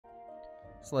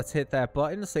So let's hit that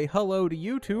button, say hello to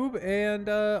YouTube, and,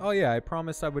 oh yeah, I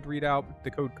promised I would read out the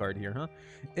code card here, huh?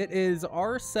 It is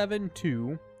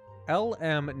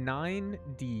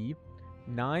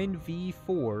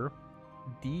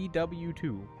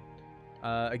R72LM9D9V4DW2.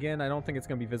 Again, I don't think it's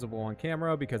going to be visible on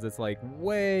camera because it's, like,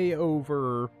 way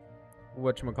over,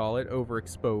 whatchamacallit,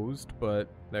 overexposed, but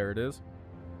there it is.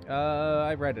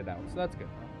 I read it out, so that's good.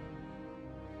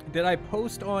 Did I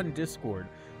post on Discord?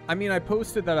 I mean, I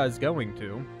posted that I was going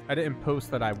to. I didn't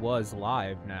post that I was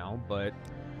live now, but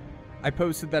I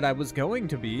posted that I was going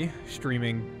to be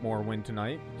streaming Morrowind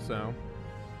tonight, so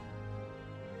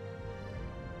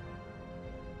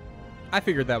I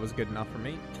figured that was good enough for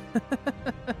me.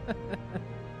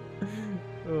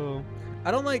 Oh,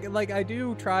 I don't like I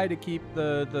do try to keep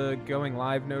the going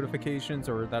live notifications,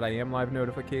 or that I am live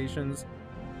notifications,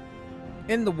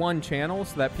 in the one channel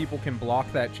so that people can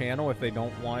block that channel if they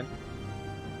don't want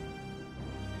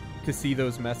to see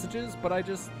those messages, but I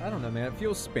don't know, man, it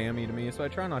feels spammy to me, so I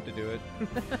try not to do it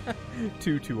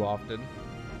too often.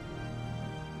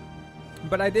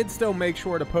 But I did still make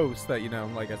sure to post that, you know,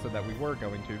 like I said, that we were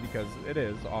going to, because it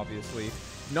is obviously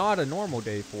not a normal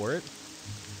day for it.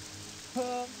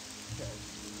 Okay.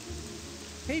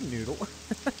 Hey, Noodle.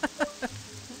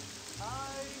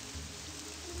 I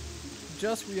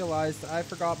just realized I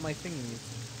forgot my thingies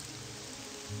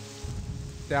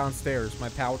downstairs, my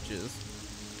pouches.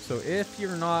 So if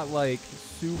you're not, like,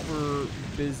 super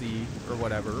busy or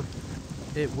whatever,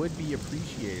 it would be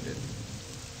appreciated.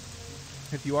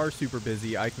 If you are super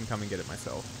busy, I can come and get it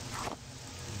myself.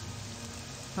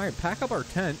 Alright, pack up our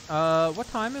tent. What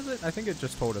time is it? I think it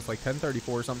just told us, like 10:34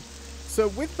 or something. So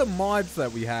with the mods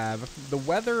that we have, the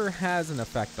weather has an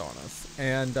effect on us.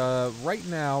 And right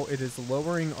now, it is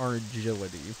lowering our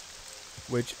agility,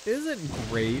 which isn't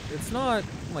great. It's not,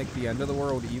 like, the end of the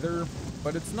world either,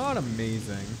 but it's not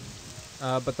amazing.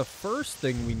 But the first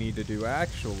thing we need to do,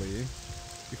 actually,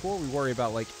 before we worry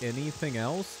about, like, anything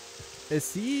else, is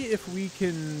see if we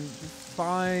can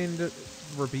find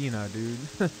Rabina, dude.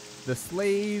 The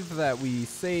slave that we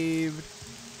saved.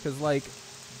 Because, like,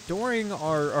 during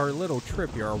our little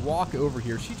trip here, our walk over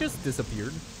here, she just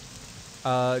disappeared.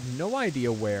 No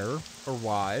idea where or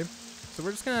why. So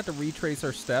we're just going to have to retrace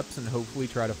our steps and hopefully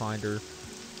try to find her.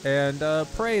 And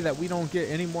pray that we don't get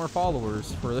any more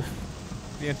followers for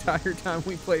the entire time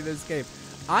we play this game.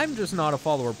 I'm just not a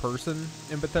follower person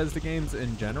in Bethesda games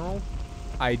in general.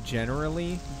 I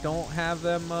generally don't have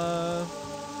them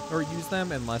or use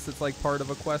them unless it's like part of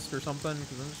a quest or something,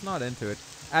 because I'm just not into it.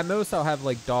 At most, I'll have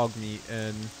like dog meat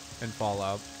in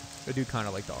Fallout. I do kind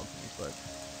of like dog meat, but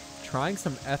trying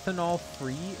some ethanol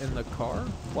free in the car?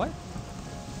 What?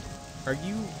 Are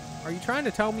you trying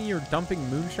to tell me you're dumping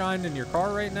moonshine in your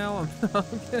car right now?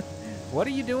 What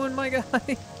are you doing, my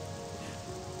guy?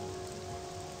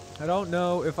 I don't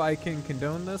know if I can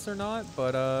condone this or not,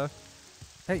 but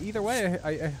hey, either way,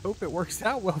 I hope it works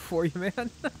out well for you, man.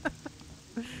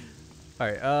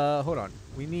 Alright, hold on.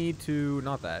 We need to...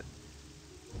 not that.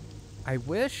 I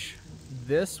wish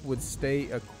this would stay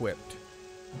equipped.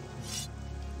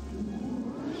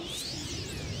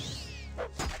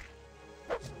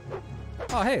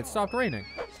 Oh, hey, it stopped raining.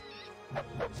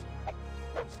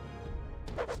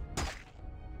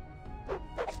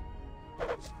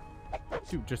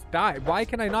 Dude, just die. Why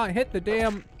can I not hit the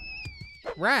damn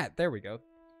rat? There we go.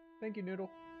 Thank you, Noodle.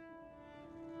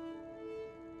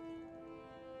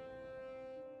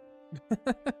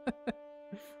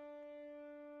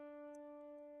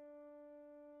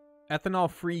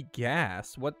 Ethanol-free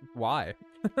gas? What? Why?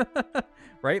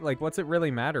 Right? Like, what's it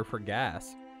really matter for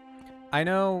gas? I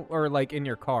know, or like in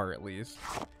your car at least.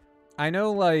 I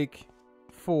know, like,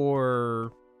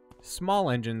 for small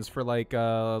engines, for like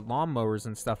lawnmowers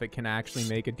and stuff, it can actually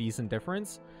make a decent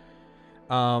difference.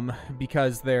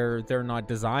 Because they're not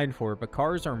designed for it, but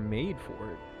cars are made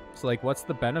for it. So like, what's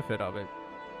the benefit of it?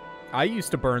 I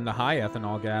used to burn the high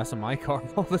ethanol gas in my car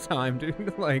all the time,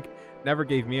 dude. Like, never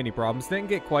gave me any problems. Didn't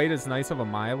get quite as nice of a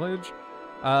mileage,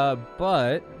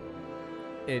 but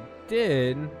it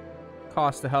did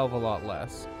cost a hell of a lot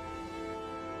less.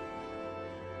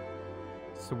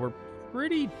 So we're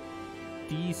pretty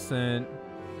decent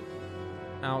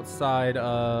outside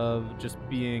of just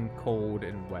being cold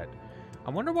and wet. I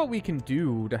wonder what we can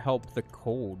do to help the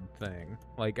cold thing.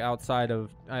 Like, outside of...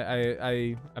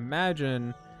 I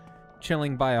imagine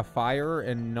chilling by a fire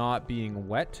and not being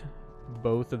wet.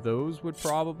 Both of those would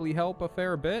probably help a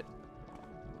fair bit.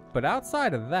 But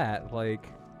outside of that, like...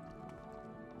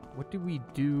 what do we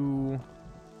do?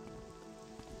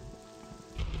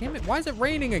 Damn it, why is it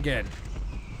raining again?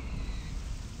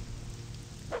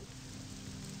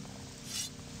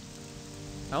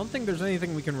 I don't think there's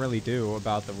anything we can really do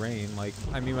about the rain. Like,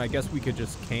 I mean, I guess we could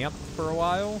just camp for a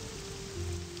while.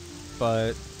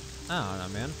 But, I don't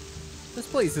know, man. This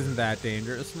place isn't that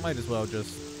dangerous. Might as well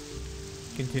just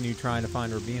continue trying to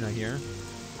find Robina here.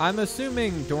 I'm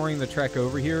assuming during the trek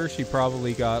over here, she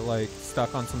probably got, like,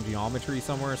 stuck on some geometry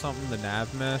somewhere or something. The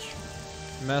nav mesh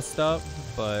messed up,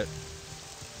 but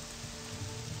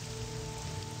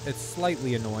it's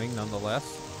slightly annoying nonetheless.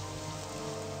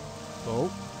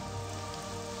 Oh.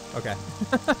 Okay.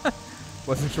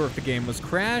 Wasn't sure if the game was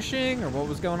crashing or what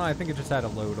was going on. I think it just had to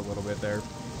load a little bit there.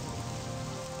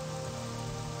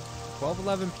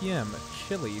 12:11 p.m.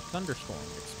 Chilly thunderstorm.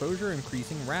 Exposure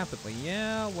increasing rapidly.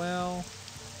 Yeah, well,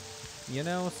 you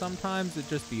know, sometimes it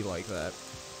just be like that.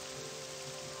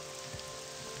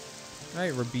 All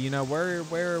right, Robina,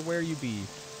 where you be?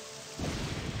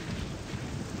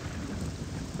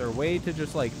 Is there a way to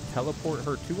just like teleport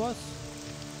her to us?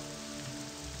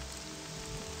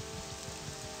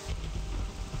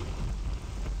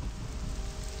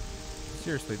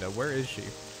 Seriously though, where is she?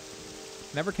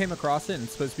 Never came across it, and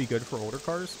it's supposed to be good for older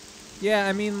cars. Yeah,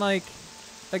 I mean, like,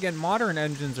 again, modern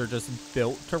engines are just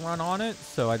built to run on it,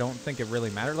 so I don't think it really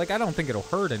matters. Like, I don't think it'll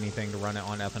hurt anything to run it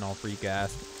on ethanol-free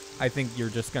gas. I think you're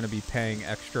just going to be paying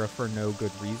extra for no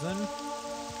good reason.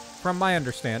 From my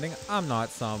understanding, I'm not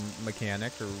some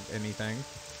mechanic or anything,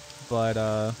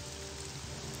 but,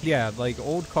 yeah, like,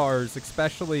 old cars,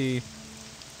 especially...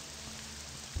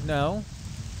 No.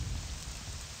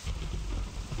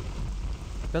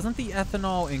 Doesn't the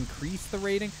ethanol increase the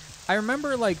rating? I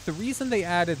remember, like, the reason they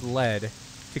added lead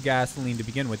to gasoline to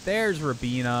begin with. There's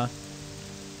Robina.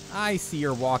 I see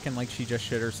her walking like she just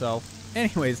shit herself.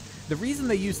 Anyways, the reason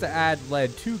they used to add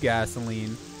lead to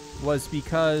gasoline was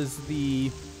because the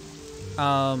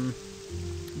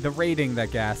rating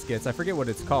that gas gets, I forget what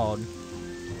it's called,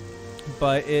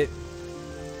 but it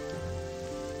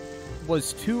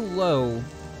was too low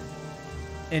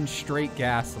in straight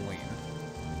gasoline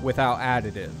without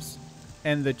additives.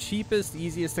 And the cheapest,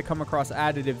 easiest to come across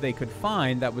additive they could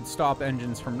find that would stop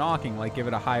engines from knocking, like give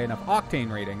it a high enough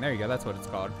octane rating, there you go, that's what it's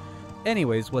called,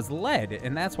 anyways, was lead.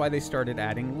 And that's why they started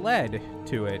adding lead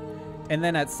to it. And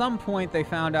then at some point they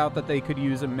found out that they could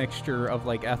use a mixture of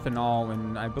like ethanol,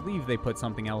 and I believe they put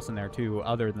something else in there too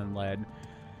other than lead,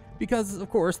 because of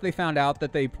course they found out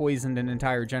that they poisoned an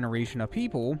entire generation of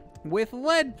people with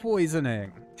lead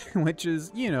poisoning, which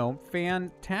is, you know,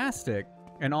 fantastic.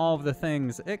 And all of the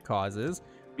things it causes,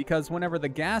 because whenever the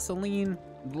gasoline,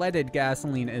 leaded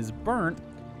gasoline, is burnt,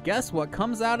 guess what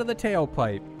comes out of the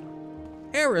tailpipe?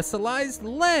 Aerosolized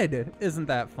lead! Isn't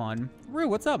that fun? Rue,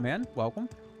 what's up, man? Welcome.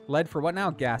 Lead for what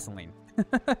now? Gasoline.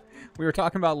 We were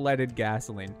talking about leaded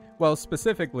gasoline. Well,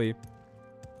 specifically,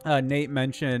 Nate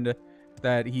mentioned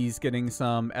that he's getting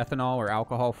some ethanol or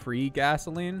alcohol-free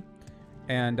gasoline,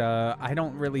 and I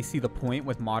don't really see the point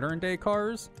with modern-day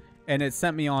cars. And it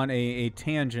sent me on a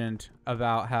tangent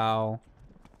about how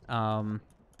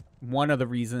one of the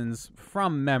reasons,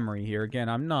 from memory here, again,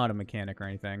 I'm not a mechanic or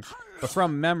anything, but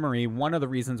from memory, one of the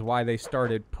reasons why they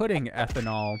started putting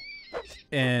ethanol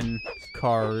in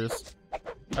cars,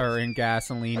 or in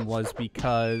gasoline, was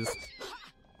because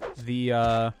the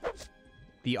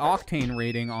octane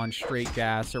rating on straight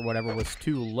gas or whatever was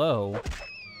too low,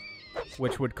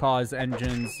 which would cause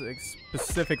engines,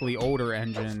 specifically older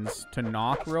engines, to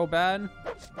knock real bad.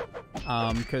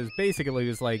 Because basically it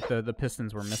was like the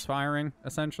pistons were misfiring,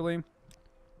 essentially.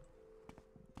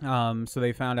 So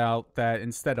they found out that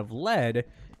instead of lead,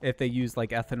 if they used like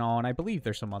ethanol, and I believe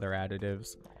there's some other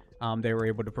additives, they were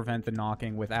able to prevent the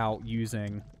knocking without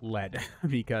using lead.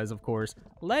 Because, of course,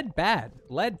 lead bad.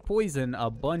 Lead poison a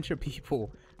bunch of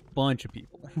people.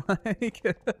 Like...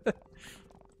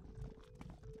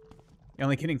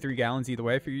 Only getting 3 gallons either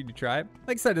way for you to try it.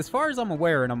 Like I said, as far as I'm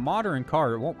aware, in a modern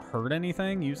car, it won't hurt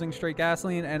anything using straight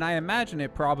gasoline, and I imagine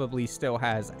it probably still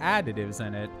has additives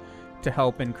in it to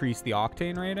help increase the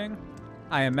octane rating.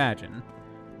 I imagine.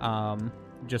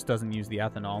 Just doesn't use the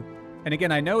ethanol. And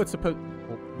again, I know it's supposed...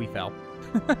 Oh, we fell.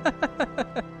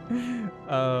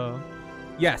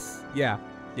 Yes. Yeah.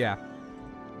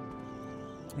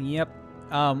 Yep.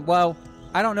 Well,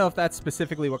 I don't know if that's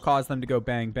specifically what caused them to go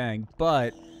bang bang,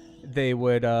 but... They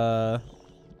would,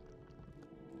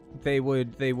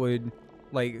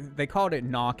 like, they called it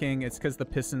knocking. It's because the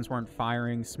pistons weren't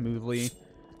firing smoothly.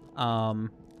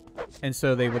 And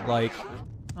so they would, like,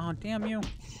 oh, damn you.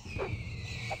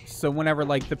 So whenever,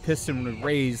 like, the piston would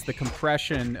raise, the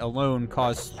compression alone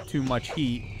caused too much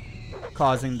heat,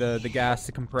 causing the gas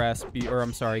to compress,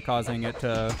 causing it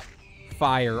to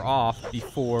fire off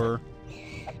before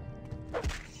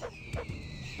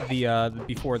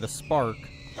the spark.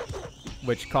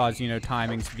 which caused, you know,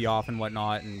 timings to be off and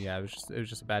whatnot. And yeah, it was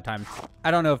just a bad time.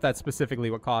 I don't know if that's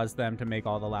specifically what caused them to make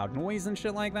all the loud noise and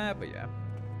shit like that, but yeah.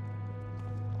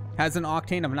 Has an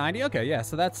octane of 90. Okay, yeah,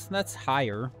 so that's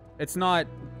higher. It's not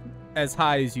as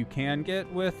high as you can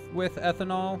get with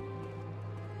ethanol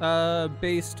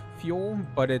based fuel,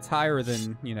 but it's higher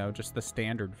than, you know, just the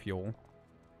standard fuel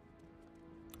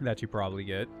that you probably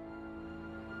get.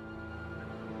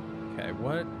 Okay,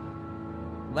 what?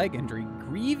 Leg injury.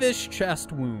 Grievous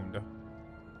chest wound.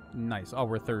 Nice. Oh,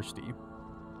 we're thirsty.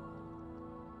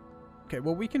 Okay,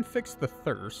 well, we can fix the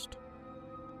thirst.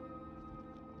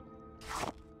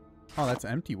 Oh, that's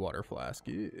an empty water flask.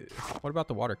 Ew. What about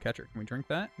the water catcher? Can we drink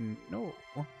that? No.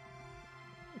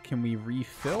 Can we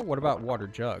refill? What about water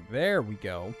jug? There we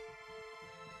go.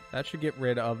 That should get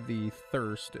rid of the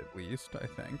thirst, at least, I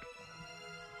think.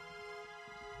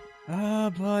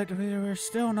 But we're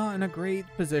still not in a great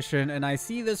position, and I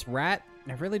see this rat.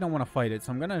 I really don't want to fight it,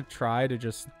 so I'm gonna try to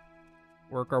just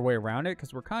work our way around it,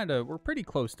 because we're pretty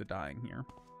close to dying here.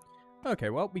 Okay,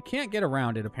 well, we can't get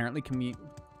around it, apparently. Can we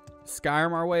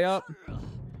Skyrim our way up?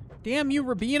 Damn you,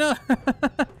 Rabina!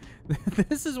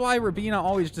 This is why Rabina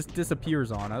always just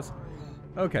disappears on us.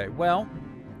 Okay, well,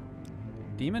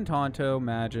 Demon Tonto,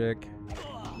 magic,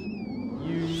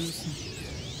 use...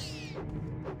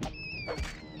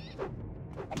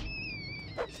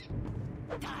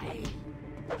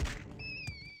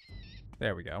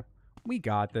 There we go. We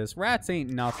got this. Rats ain't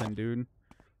nothing, dude.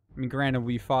 I mean, granted,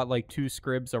 we fought like 2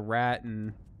 scribs, a rat,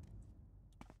 and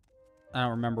I don't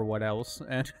remember what else.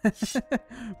 And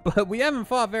but we haven't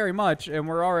fought very much, and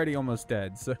we're already almost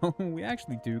dead. So we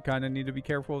actually do kind of need to be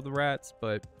careful of the rats.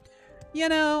 But you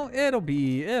know, it'll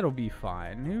be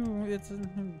fine.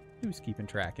 Who's keeping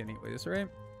track, anyways, right?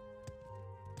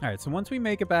 All right. So once we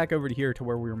make it back over to here to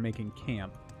where we were making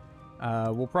camp,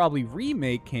 we'll probably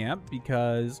remake camp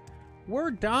because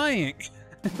we're dying.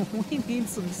 We need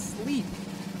some sleep.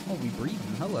 Oh, we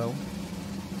breathing. Hello.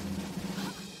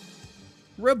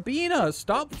 Rabina,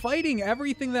 stop fighting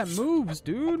everything that moves,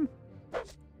 dude.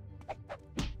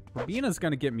 Rabina's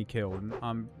gonna get me killed.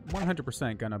 I'm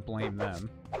 100% gonna blame them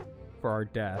for our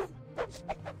death.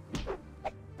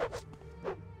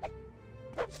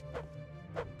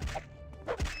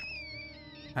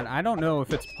 And I don't know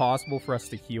if it's possible for us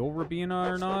to heal Rabina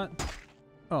or not.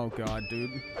 Oh god,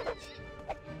 dude.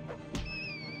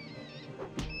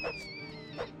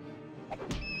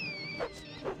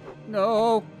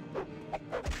 No.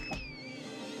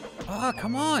 Ah,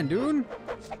 come on, dude.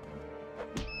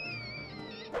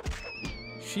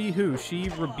 She who? She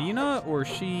Rabina or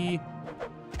she...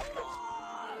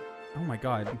 Oh my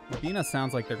god. Rabina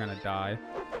sounds like they're gonna die.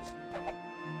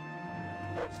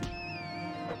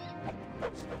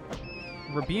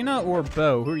 Rabina or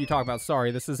Bo? Who are you talking about?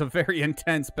 Sorry, this is a very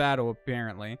intense battle,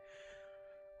 apparently.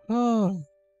 Oh.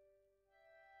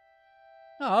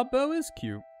 Oh, Bo is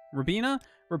cute. Rabina?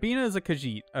 Rabina is a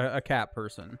Khajiit, a cat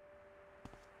person.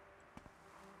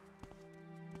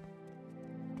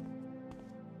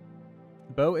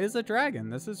 Bo is a dragon.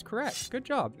 This is correct. Good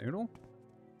job, Noodle.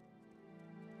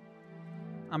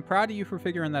 I'm proud of you for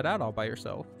figuring that out all by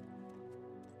yourself.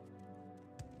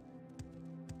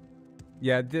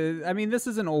 Yeah, I mean, this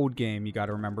is an old game, you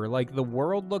gotta remember. Like, the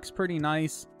world looks pretty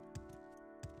nice.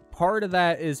 Part of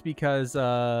that is because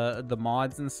the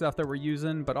mods and stuff that we're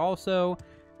using, but also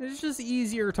it's just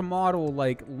easier to model,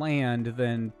 like, land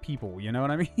than people, you know what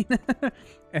I mean?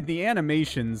 And the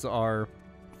animations are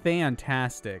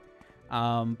fantastic.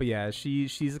 But yeah,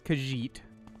 she's a Khajiit,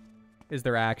 is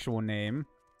their actual name.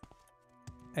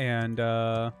 And,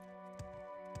 or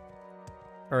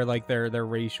like their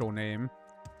racial name.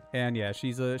 And yeah,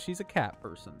 she's a cat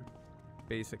person,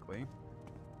 basically.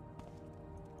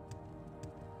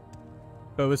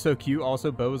 Bo is so cute.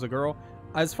 Also, Bo is a girl.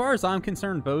 As far as I'm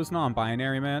concerned, Bo's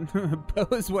non-binary, man. Bo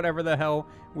is whatever the hell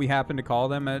we happen to call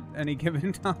them at any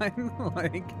given time.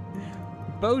 Like,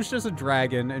 Bo's just a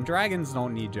dragon, and dragons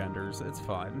don't need genders. It's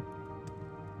fine.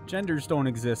 Genders don't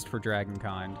exist for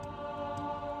dragonkind.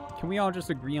 Can we all just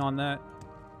agree on that?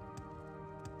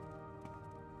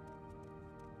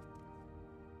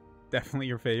 Definitely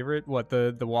your favorite? What,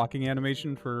 the walking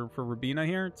animation for Rabina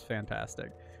here? It's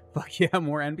fantastic. Fuck yeah,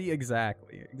 more envy?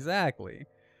 Exactly. Exactly.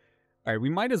 Alright, we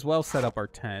might as well set up our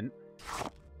tent.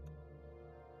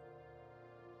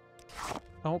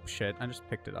 Oh, shit. I just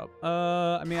picked it up.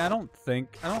 I mean, I don't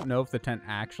know if the tent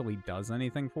actually does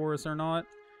anything for us or not.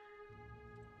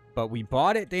 But we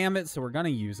bought it, damn it, so we're gonna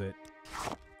use it.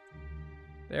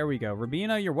 There we go.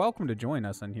 Rabina, you're welcome to join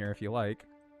us in here if you like.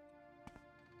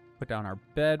 Put down our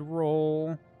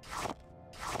bedroll.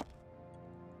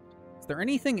 there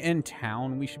anything in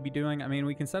town we should be doing? I mean,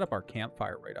 we can set up our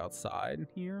campfire right outside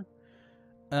here.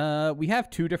 We have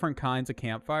 2 different kinds of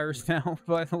campfires now,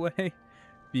 by the way,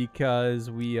 because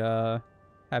we have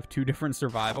 2 different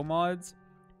survival mods.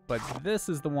 But this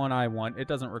is the one I want. It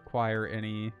doesn't require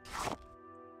any...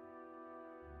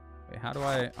 Wait, how do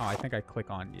I... Oh, I think I click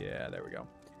on... Yeah, there we go.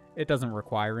 It doesn't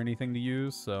require anything to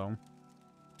use, so...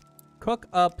 Cook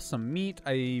up some meat.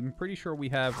 I'm pretty sure we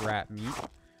have rat meat.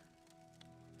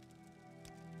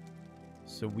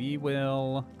 So we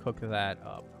will cook that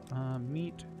up.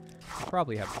 Meat.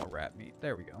 Probably have more rat meat.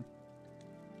 There we go.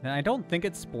 And I don't think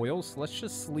it spoils, so let's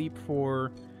just sleep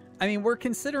for... I mean, we're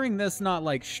considering this not,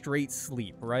 like, straight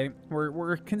sleep, right?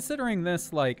 We're considering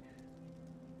this, like...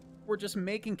 We're just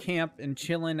making camp and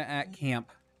chilling at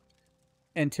camp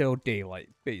until daylight,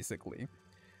 basically.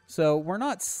 So we're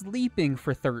not sleeping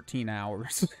for 13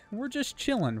 hours. We're just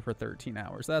chilling for 13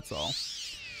 hours, that's all.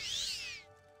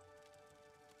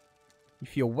 You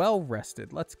feel well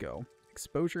rested. Let's go.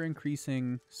 Exposure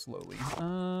increasing slowly.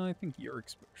 I think your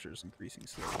exposure is increasing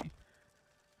slowly.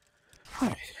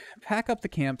 Alright. Pack up the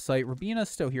campsite. Rabina's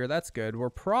still here. That's good.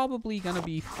 We're probably going to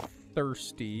be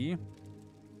thirsty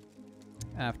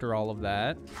after all of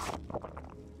that.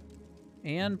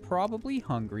 And probably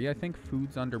hungry. I think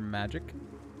food's under magic.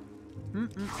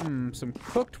 Some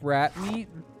cooked rat meat.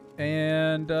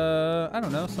 And, I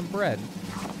don't know, some bread.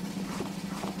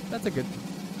 That's a good...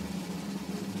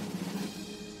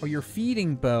 Oh, you're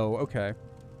feeding Bo. Okay.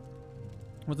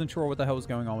 Wasn't sure what the hell was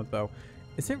going on with Bo.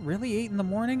 Is it really 8 in the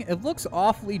morning? It looks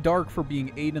awfully dark for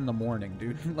being 8 in the morning,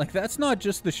 dude. Like, that's not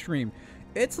just the stream.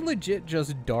 It's legit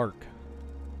just dark.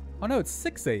 Oh, no, it's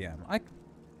 6 a.m.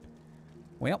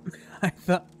 Well, I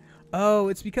thought... Oh,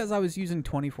 it's because I was using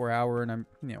 24-hour and I'm...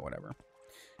 Yeah, whatever.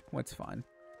 What's fine.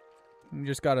 We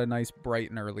just got a nice, bright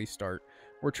and early start.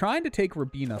 We're trying to take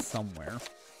Rabina somewhere.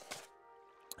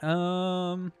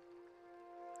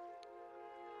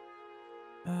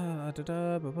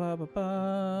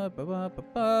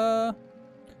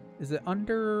 Is it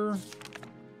under...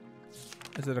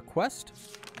 Is it a quest?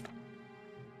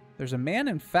 There's a man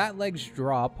in Fat Legs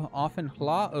Drop, often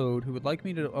Hla Ode, who would like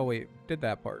me to... Oh, wait. Did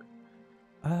that part.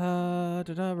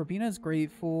 Rabina is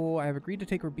grateful. I have agreed to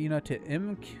take Rabina to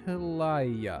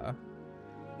Imkalaya.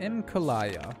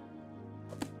 Imkalaya.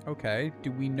 Okay.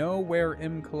 Do we know where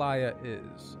Imkalaya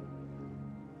is?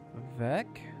 Vec?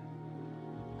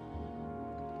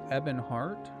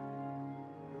 Ebonheart.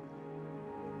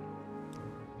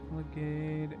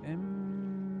 Legade.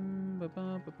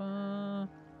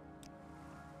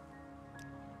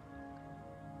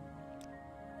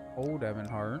 Old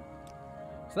Ebonheart.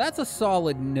 So that's a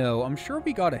solid no. I'm sure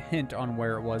we got a hint on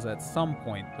where it was at some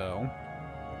point, though.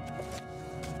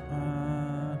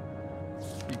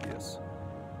 Previous.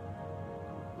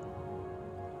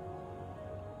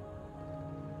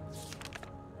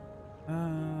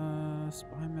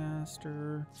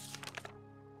 Spymaster.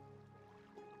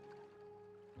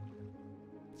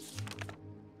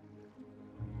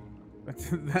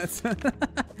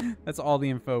 That's all the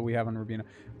info we have on Rabina.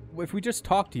 If we just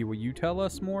talk to you, will you tell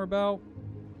us more about?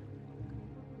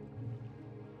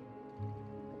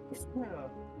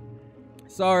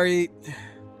 Sorry.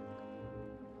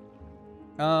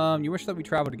 You wish that we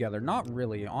traveled together. Not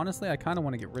really. Honestly, I kind of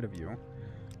want to get rid of you.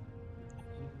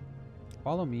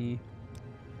 Follow me.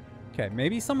 Okay,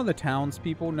 maybe some of the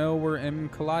townspeople know where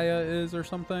Imkalaya is or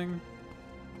something.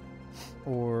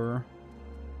 Or...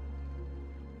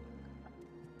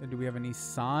 Do we have any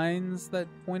signs that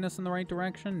point us in the right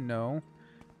direction? No.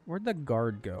 Where'd the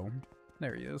guard go?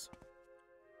 There he is.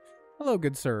 Hello,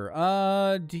 good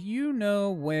sir. Do you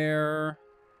know where...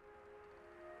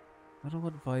 Little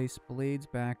advice, Blade's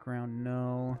background,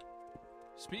 no.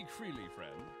 Speak freely,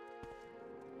 friend.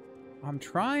 I'm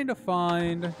trying to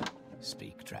find...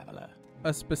 Speak, traveler.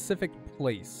 A specific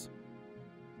place.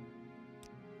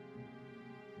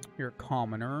 You're a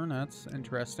commoner, that's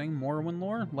interesting. Morrowind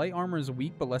lore. Light armor is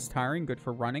weak but less tiring, good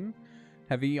for running.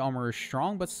 Heavy armor is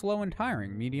strong but slow and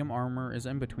tiring. Medium armor is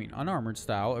in between. Unarmored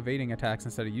style, evading attacks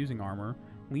instead of using armor.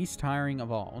 Least tiring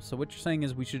of all. So what you're saying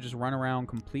is we should just run around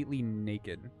completely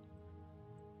naked.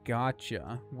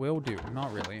 Gotcha. Will do.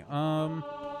 Not really.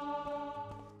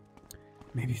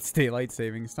 Maybe it's daylight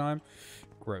savings time.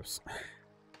 Gross.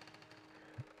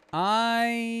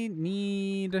 I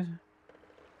need...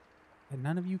 And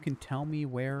none of you can tell me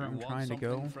where I'm trying to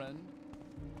go. Friend?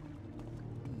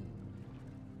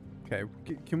 Okay,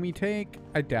 can we take...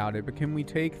 I doubt it, but can we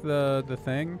take the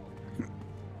thing?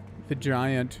 The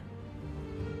giant...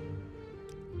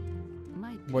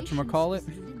 Whatchamacallit?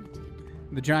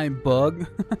 The giant bug?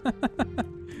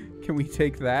 Can we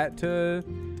take that to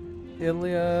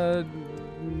Ilya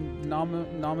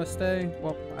Namaste?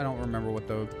 Well, I don't remember what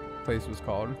the place was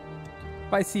called.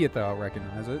 If I see it, though, I'll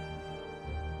recognize it.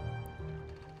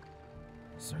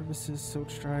 Services,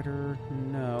 Silkstrider,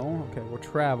 no. Okay, we'll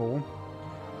travel.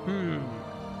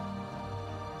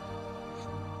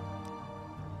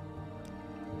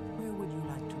 Where would you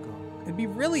like to go? It'd be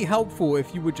really helpful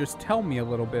if you would just tell me a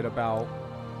little bit about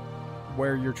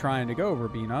where you're trying to go,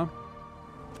 Rabina.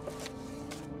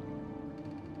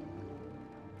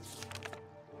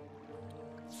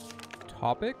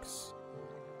 Topics?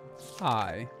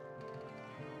 Hi.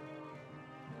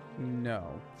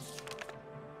 No.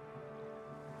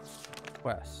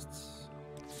 Quests.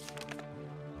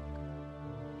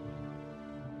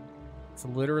 It's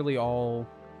literally all...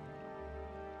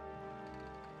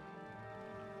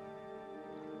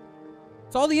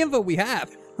 It's all the info we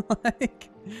have. Like,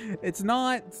 it's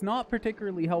not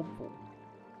particularly helpful.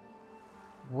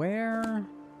 Where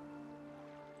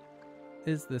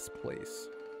is this place?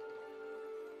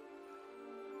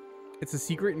 It's a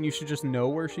secret and you should just know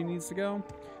where she needs to go?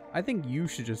 I think you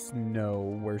should just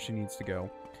know where she needs to go.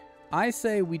 I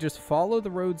say we just follow the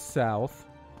road south.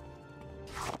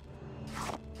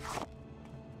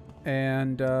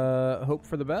 And hope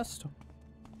for the best.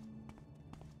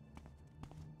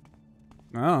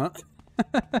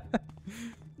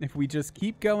 If we just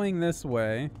keep going this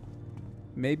way,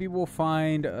 maybe we'll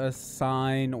find a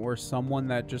sign or someone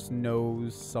that just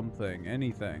knows something,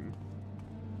 anything.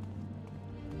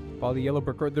 Follow the yellow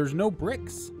brick road. There's no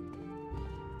bricks.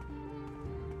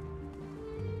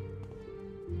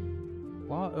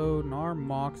 Lao,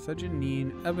 Narmok,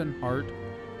 Sejanine, Evanhart,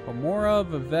 Pomora,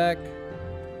 Vivek.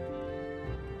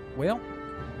 Well,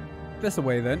 this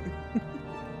way then.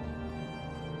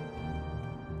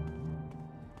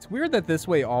 It's weird that this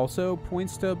way also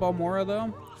points to Balmora,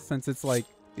 though, since it's like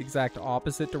the exact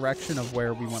opposite direction of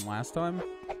where we went last time.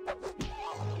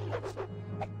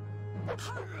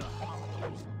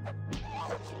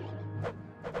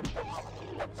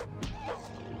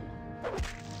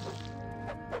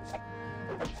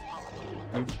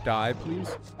 You die,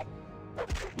 please.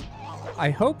 I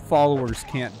hope followers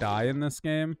can't die in this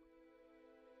game.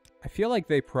 I feel like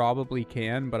they probably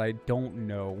can, but I don't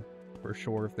know for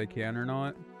sure if they can or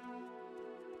not.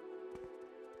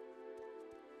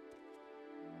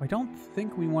 I don't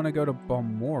think we want to go to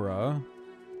Balmora.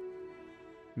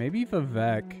 Maybe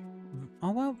Vivek. Oh,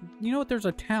 well, you know what? There's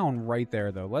a town right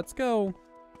there, though. Let's go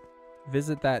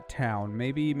visit that town.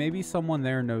 Maybe someone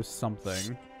there knows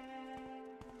something.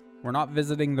 We're not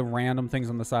visiting the random things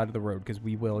on the side of the road because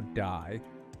we will die.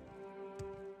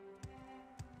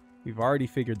 We've already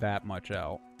figured that much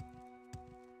out.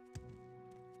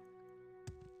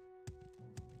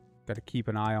 Gotta keep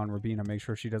an eye on Rabina, make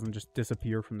sure she doesn't just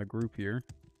disappear from the group here.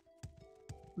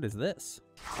 What is this?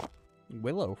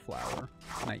 Willow flower.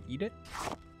 Can I eat it?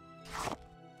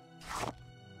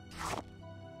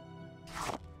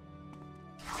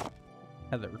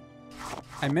 Heather.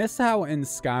 I miss how in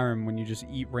Skyrim, when you just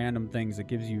eat random things, it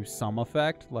gives you some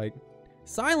effect. Like,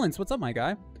 silence! What's up, my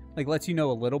guy? Like, lets you know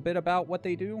a little bit about what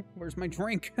they do. Where's my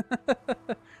drink?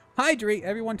 Hydrate!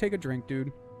 Everyone take a drink,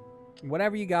 dude.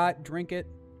 Whatever you got, drink it.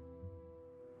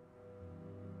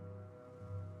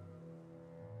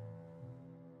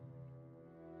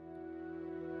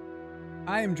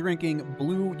 I am drinking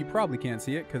blue. You probably can't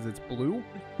see it because it's blue.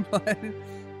 But,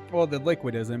 well, the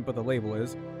liquid isn't, but the label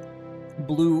is.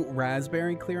 Blue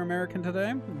raspberry clear American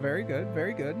today. Very good,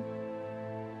 very good.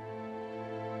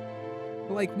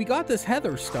 Like, we got this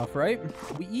Heather stuff, right?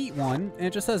 We eat one, and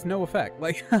it just has no effect.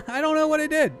 Like, I don't know what it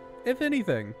did, if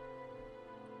anything.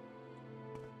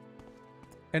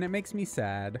 And it makes me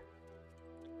sad.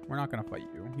 We're not gonna fight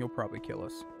you. You'll probably kill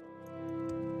us.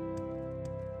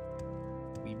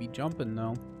 We be jumping,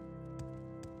 though.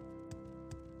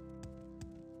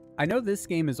 I know this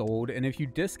game is old, and if you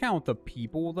discount the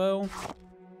people, though,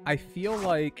 I feel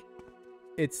like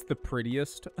it's the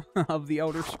prettiest of the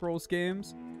Elder Scrolls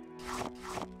games.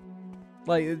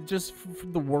 Like, just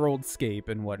the worldscape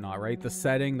and whatnot, right? The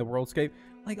setting, the worldscape.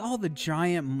 Like, all the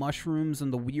giant mushrooms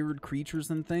and the weird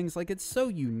creatures and things. Like, it's so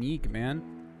unique, man.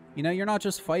 You know, you're not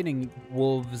just fighting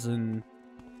wolves and...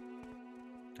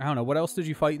 I don't know, what else did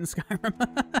you fight in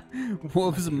Skyrim?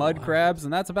 Wolves and mud crabs,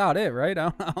 and that's about it, right?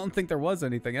 I don't think there was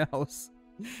anything else.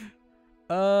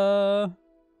 You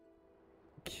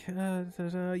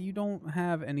don't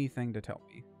have anything to tell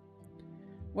me.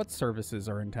 What services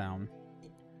are in town?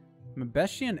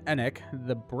 Mabeshian Enoch,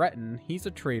 the Breton, he's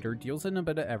a trader, deals in a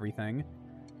bit of everything.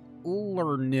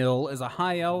 Ulernil is a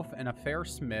high elf and a fair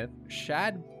smith.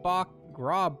 Shadbach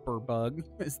Grobberbug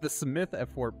is the smith at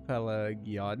Fort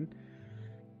Pelagion.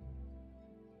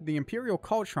 The Imperial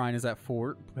Cult Shrine is at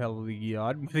Fort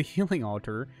Peliod with a healing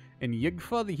altar, and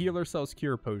Yigfa the healer sells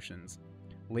cure potions.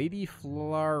 Lady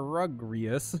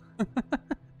Flarugrius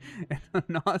and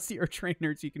Anasi are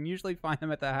trainers. You can usually find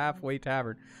them at the Halfway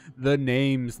Tavern. The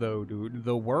names, though, dude.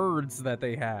 The words that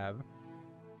they have.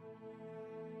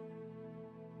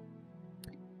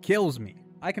 Kills me.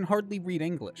 I can hardly read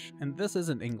English, and this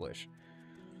isn't English.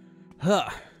 Huh.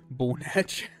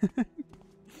 Bonetch.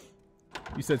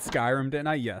 You said Skyrim, didn't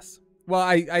I? Yes. Well,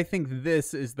 I think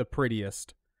this is the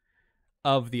prettiest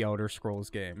of the Elder Scrolls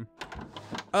game.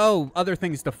 Oh, other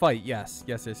things to fight. Yes.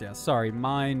 Yes, yes, yes. Sorry,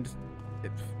 mind,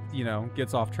 it, you know,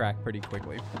 gets off track pretty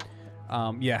quickly.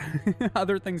 Yeah.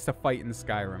 Other things to fight in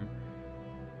Skyrim.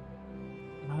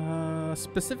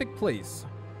 Specific place.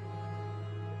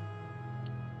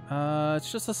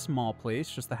 It's just a small place.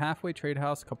 Just the halfway trade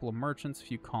house, a couple of merchants, a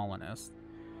few colonists.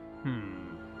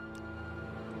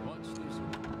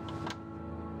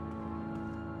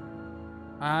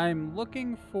 I'm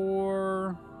looking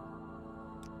for...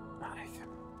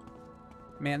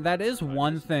 Man, that is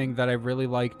one thing that I really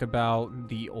liked about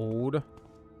the old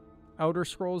Elder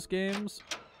Scrolls games.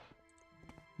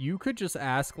 You could just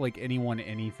ask, like, anyone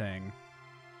anything,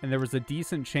 and there was a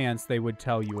decent chance they would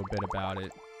tell you a bit about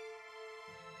it.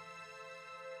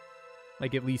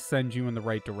 Like, at least send you in the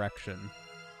right direction.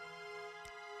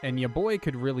 And your boy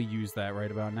could really use that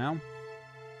right about now.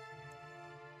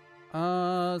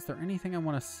 Is there anything I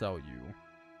want to sell you?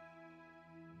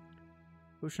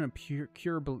 Potion of cure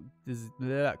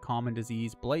common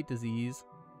disease, blight disease.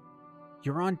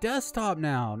 You're on desktop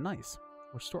now. Nice.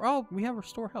 Restore. Oh, we have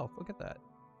restore health. Look at that.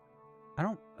 I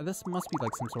don't. This must be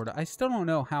like some sort of. I still don't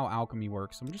know how alchemy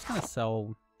works. So I'm just gonna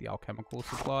sell the alchemical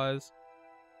supplies.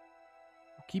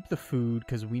 I'll keep the food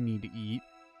because we need to eat.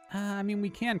 I mean, we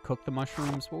can cook the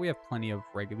mushrooms, but we have plenty of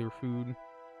regular food.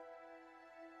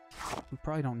 We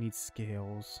probably don't need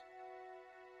scales.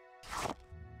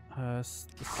 The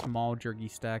small jerky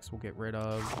stacks we'll get rid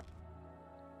of.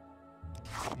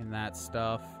 And that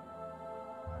stuff.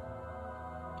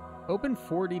 Open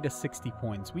 40 to 60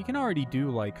 points. We can already do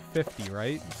like 50,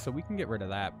 right? So we can get rid of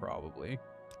that probably.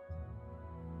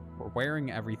 We're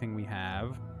wearing everything we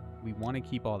have. We want to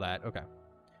keep all that. Okay.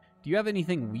 Do you have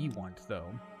anything we want, though?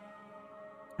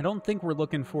 I don't think we're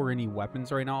looking for any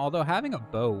weapons right now, although having a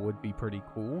bow would be pretty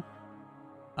cool.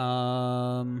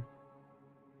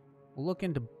 We'll look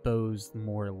into bows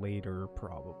more later,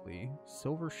 probably.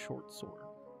 Silver short sword.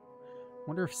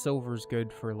 Wonder if silver's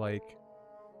good for, like,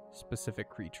 specific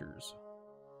creatures.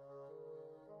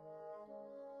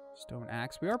 Stone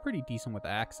axe. We are pretty decent with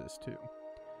axes, too.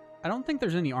 I don't think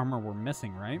there's any armor we're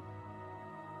missing, right?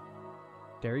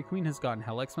 Dairy Queen has gotten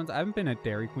hella expensive. I haven't been at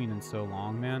Dairy Queen in so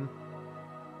long, man.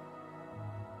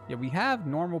 Yeah, we have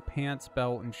normal pants,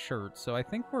 belt, and shirt, so I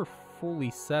think we're fully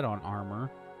set on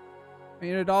armor. I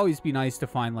mean, it'd always be nice to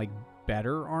find, like,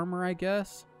 better armor, I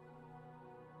guess.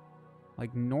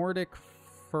 Like, Nordic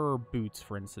fur boots,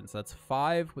 for instance. That's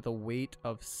 5 with a weight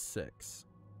of 6.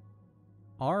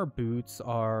 Our boots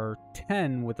are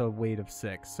 10 with a weight of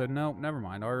 6. So, no, never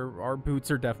mind. Our boots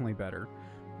are definitely better.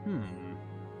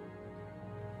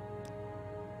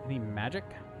 Any magic?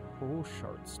 Full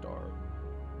shard star.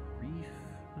 Reef?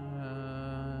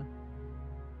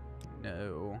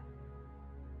 No.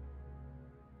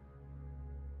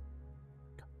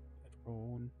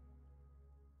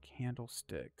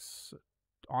 Candlesticks.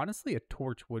 Honestly, a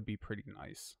torch would be pretty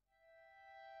nice.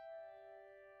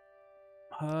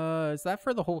 Is that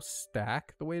for the whole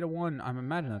stack? The weight of 1? I'm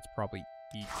imagining that's probably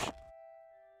each.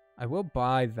 I will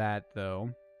buy that,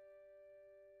 though.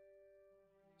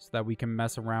 So that we can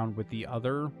mess around with the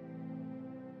other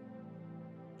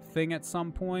thing at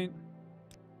some point.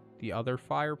 The other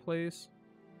fireplace.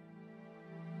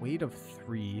 Weight of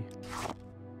 3.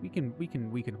 We can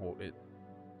hold it.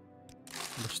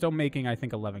 We're still making, I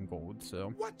think, 11 gold,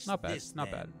 so not bad. Not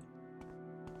bad.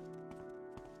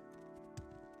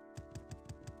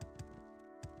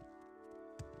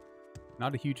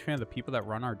 Not a huge fan of the people that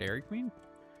run our Dairy Queen.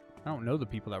 I don't know the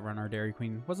people that run our Dairy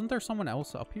Queen. Wasn't there someone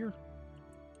else up here?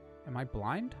 Am I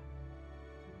blind?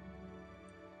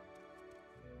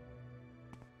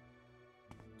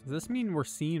 Does this mean we're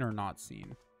seen or not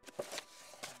seen?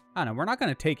 I don't know. We're not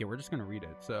going to take it. We're just going to read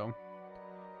it. So,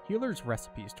 Healer's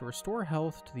recipes. To restore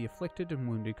health to the afflicted and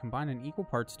wounded, combine in equal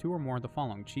parts 2 or more of the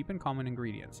following cheap and common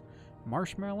ingredients: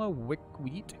 marshmallow, wick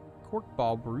wheat,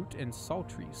 corkball root, and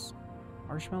saltrees.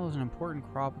 Marshmallow is an important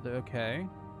crop. Okay.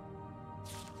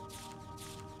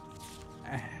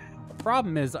 The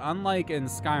problem is, unlike in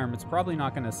Skyrim, it's probably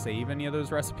not going to save any of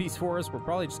those recipes for us. We're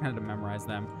probably just going to memorize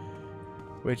them,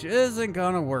 which isn't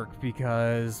going to work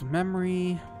because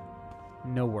memory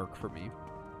No work for me.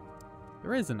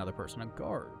 There is another person, a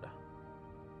guard.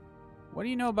 What do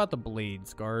you know about the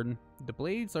Blades, guard? The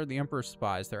Blades are the Emperor's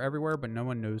spies. They're everywhere, but no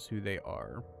one knows who they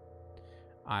are.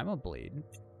 I'm a Blade.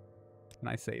 Can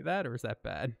I say that, or is that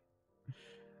bad?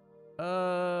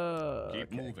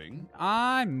 Keep moving.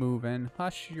 I'm moving.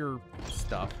 Hush your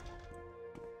stuff.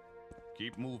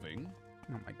 Keep moving.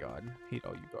 Oh my god. Hate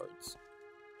all you guards.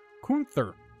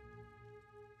 Kunther.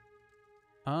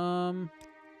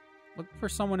 Looking for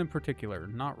someone in particular.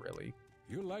 Not really.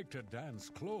 You like to dance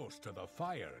close to the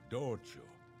fire, don't you?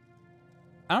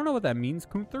 I don't know what that means,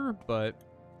 Kunther, but...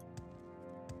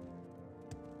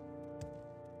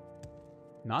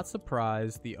 Not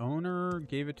surprised. The owner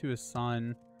gave it to his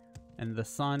son, and the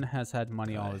son has had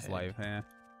money all his life. Eh.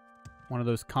 One of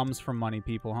those comes from money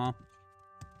people, huh?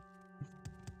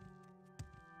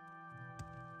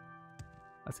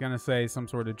 I was gonna say some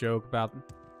sort of joke about,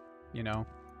 you know,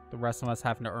 the rest of us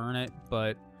having to earn it,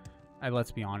 but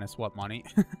let's be honest, what money?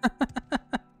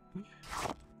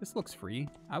 This looks free.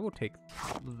 I will take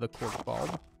the cork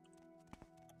bulb.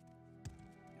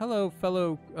 Hello,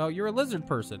 fellow... Oh, you're a lizard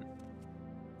person.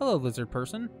 Hello, lizard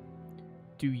person.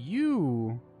 Do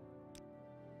you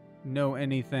know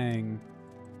anything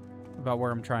about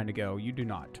where I'm trying to go? You do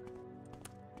not.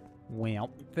 Well,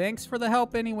 thanks for the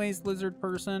help anyways, lizard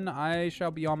person. I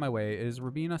shall be on my way. Is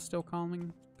Rabina still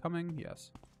coming? Yes.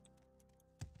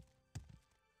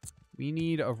 We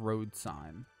need a road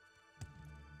sign.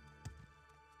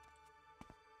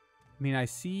 I mean, I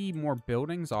see more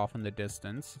buildings off in the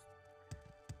distance.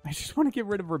 I just want to get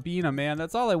rid of Rabina, man.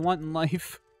 That's all I want in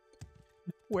life.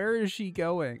 Where is she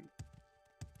going?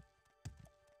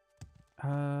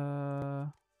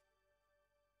 Main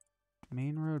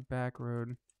road, back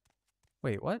road.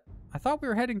 Wait, what? I thought we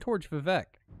were heading towards Vivek.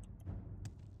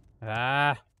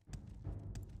 Ah.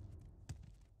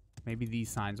 Maybe these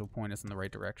signs will point us in the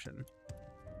right direction.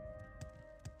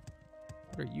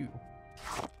 What are you?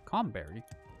 Comberry.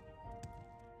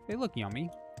 They look yummy.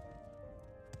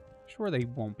 Sure they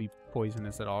won't be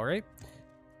poisonous at all, right?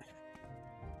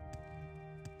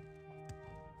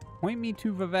 Point me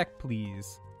to Vivek,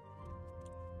 please.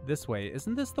 This way.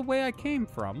 Isn't this the way I came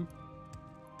from?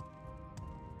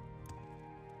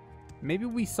 Maybe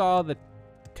we saw the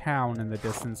town in the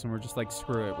distance and we're just like,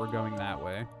 screw it, we're going that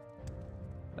way.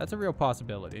 That's a real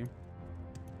possibility.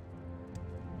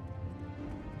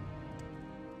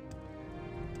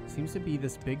 Seems to be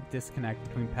this big disconnect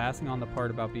between passing on the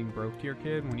part about being broke to your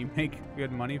kid when you make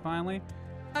good money finally.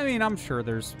 I mean, I'm sure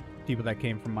there's people that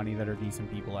came from money that are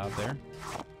decent people out there.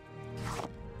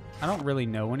 I don't really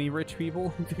know any rich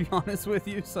people, to be honest with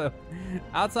you, so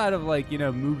outside of, like, you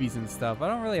know, movies and stuff, I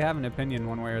don't really have an opinion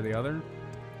one way or the other.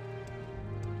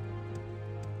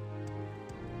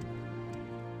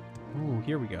 Ooh,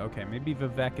 here we go. Okay, maybe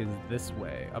Vivek is this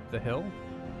way, up the hill.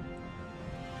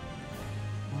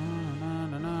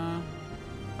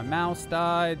 My mouse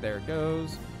died. There it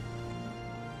goes.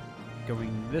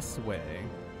 Going this way.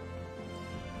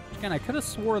 Again, I could have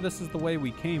swore this is the way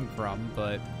we came from,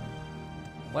 but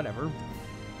whatever.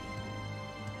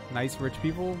 Nice rich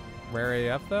people.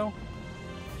 Rare AF, though.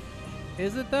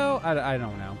 Is it, though? I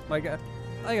don't know. Like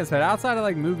I said, outside of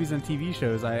like movies and TV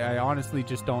shows, I honestly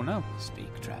just don't know.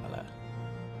 Speak, traveler.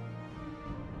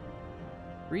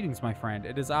 Greetings, my friend.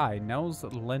 It is I, Nels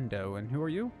Lendo. And who are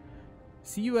you?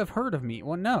 See, you have heard of me.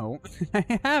 Well, no.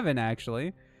 I haven't,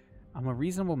 actually. I'm a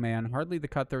reasonable man. Hardly the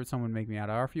cutthroat someone would make me out.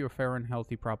 I offer you a fair and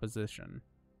healthy proposition.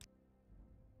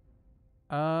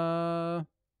 Shit,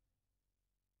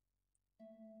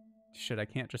 I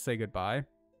can't just say goodbye.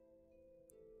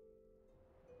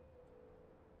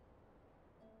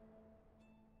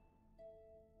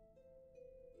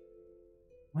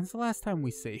 When's the last time we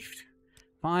saved?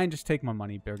 Fine, just take my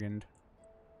money, Brigand.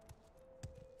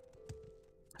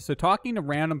 So talking to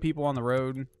random people on the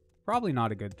road, probably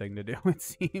not a good thing to do, it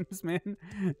seems, man.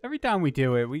 Every time we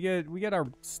do it, we get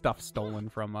our stuff stolen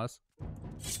from us.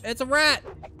 It's a rat!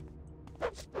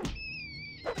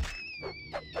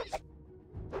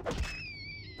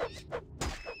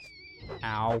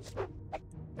 Ow.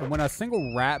 And when a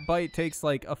single rat bite takes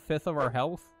like a fifth of our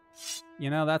health, you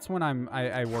know, that's when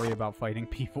I worry about fighting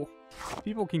people.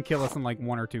 People can kill us in like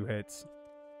 1 or 2 hits.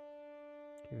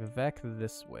 Okay, Vivek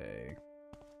this way.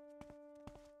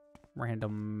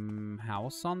 Random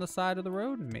house on the side of the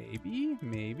road? Maybe.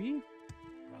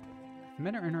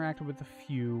 Men are interacted with a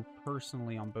few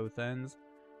personally on both ends.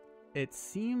 It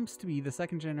seems to be the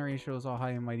second generation is all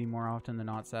high and mighty more often than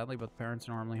not, sadly, but the parents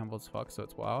are normally humble as fuck, so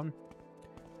it's wild.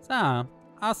 So,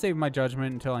 I'll save my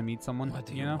judgment until I meet someone, What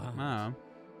do you you know? want?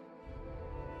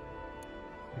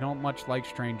 I don't much like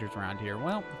strangers around here.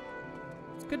 Well,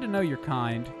 It's good to know you're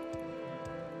kind.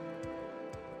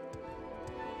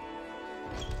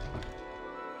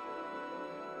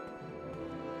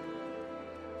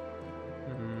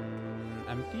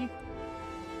 Empty?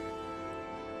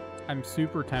 I'm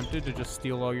super tempted to just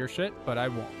steal all your shit, but I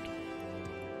won't.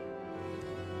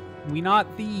 We not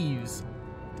thieves.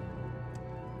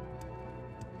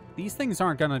 These things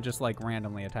aren't gonna just, like,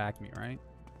 randomly attack me, right?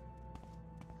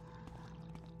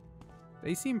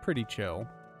 They seem pretty chill.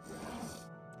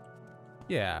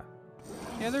 Yeah.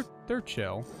 Yeah, they're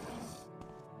chill.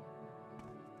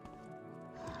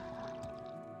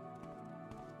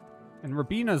 And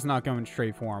Rabina's not going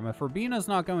straight for him. If Rabina's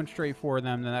not going straight for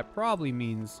them, then that probably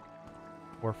means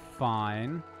we're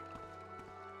fine.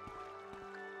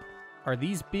 Are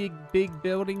these big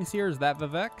buildings here? Is that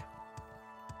Vivek?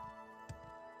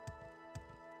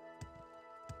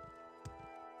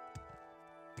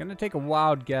 Gonna take a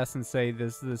wild guess and say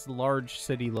this large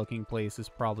city-looking place is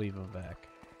probably Vivek.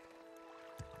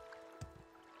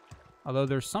 Although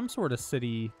there's some sort of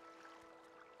city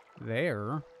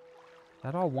there. Is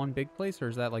that all one big place, or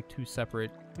is that like two separate,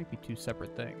 might be two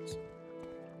separate things?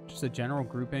 Just a general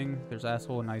grouping. There's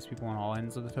asshole and nice people on all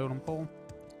ends of the totem pole.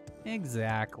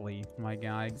 Exactly, my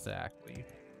guy, exactly.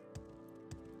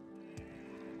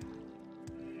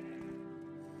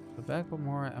 Vivek, but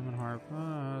more Evanhart.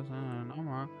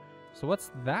 So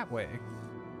what's that way?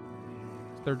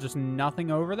 Is there just nothing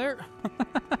over there?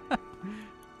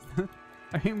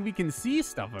 I mean, we can see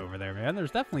stuff over there, man.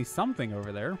 There's definitely something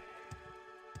over there.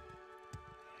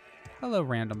 Hello,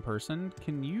 random person.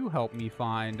 Can you help me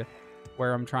find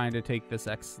where I'm trying to take this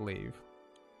ex-slave?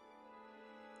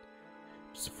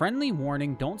 Just friendly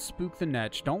warning, don't spook the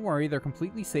Netch. Don't worry, they're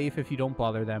completely safe if you don't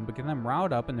bother them, but get them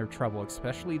riled up in their trouble,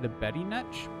 especially the Betty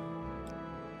Netch.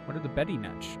 What are the Betty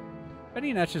Netch?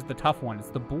 Betty Netch is the tough one. It's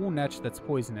the bull Netch that's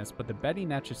poisonous, but the Betty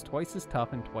Netch is twice as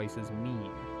tough and twice as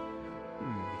mean.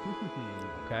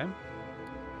 Okay.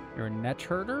 You're a Netch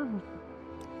herder?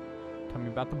 Tell me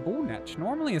about the bull Netch.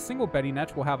 Normally, a single Betty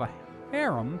Netch will have a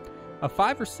harem of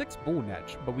 5 or 6 bull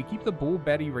Netch, but we keep the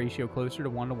bull-Betty ratio closer to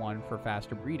 1-to-1 for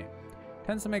faster breeding.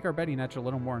 Tends to make our Betty Netch a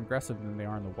little more aggressive than they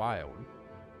are in the wild.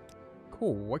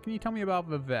 Cool. What can you tell me about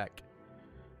Vivek?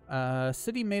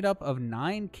 City made up of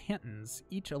 9 cantons,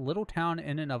 each a little town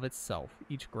in and of itself.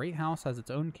 Each great house has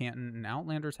its own canton, and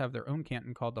Outlanders have their own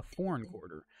canton called the Foreign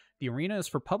Quarter. The arena is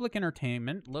for public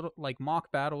entertainment, like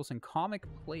mock battles and comic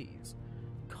plays.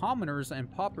 Commoners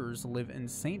and paupers live in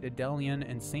St. Adelian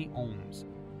and St. Ohms.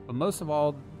 But most of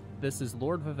all, this is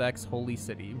Lord Vivek's holy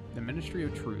city, the Ministry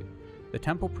of Truth. The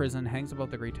temple prison hangs above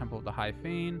the great temple of the High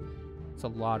Fane. It's a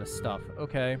lot of stuff.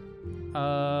 Okay.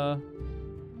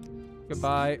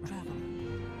 Goodbye.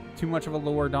 Too much of a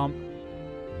lore dump.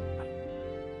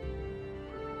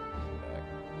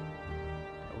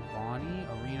 Ovani,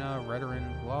 Arena,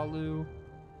 Redoran, Lalu,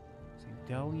 St.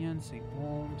 Delian, St.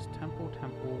 Holmes, Temple,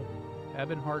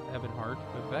 Ebonheart,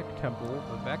 Vivek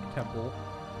Temple.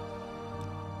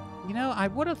 You know, I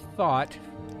would have thought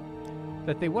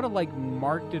that they would have, like,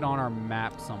 marked it on our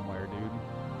map somewhere, dude.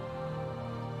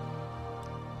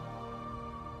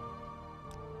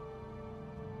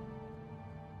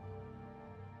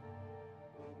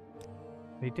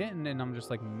 They didn't, and I'm just,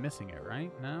 like, missing it,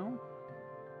 right? No?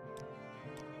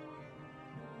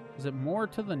 Is it more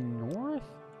to the north?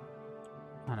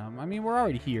 I don't know. I mean, we're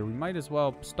already here. We might as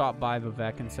well stop by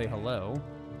Vivek and say hello.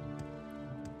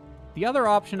 The other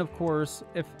option, of course,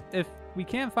 if we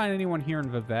can't find anyone here in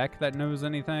Vivek that knows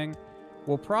anything,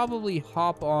 we'll probably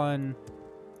hop on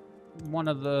one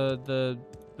of the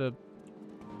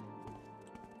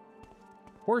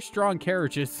horse-drawn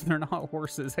carriages. They're not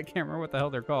horses. I can't remember what the hell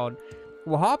they're called.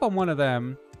 We'll hop on one of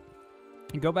them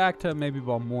and go back to maybe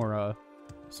Balmora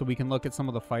so we can look at some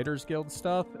of the Fighters Guild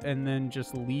stuff and then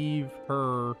just leave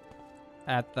her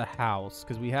at the house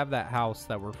because we have that house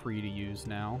that we're free to use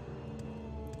now.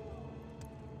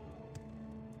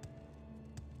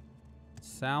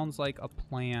 Sounds like a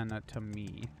plan to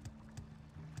me.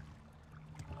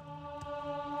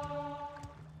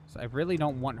 So I really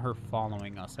don't want her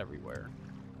following us everywhere.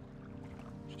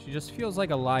 She just feels like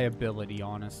a liability,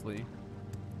 honestly.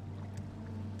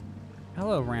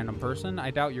 Hello, random person.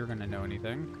 I doubt you're gonna know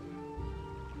anything.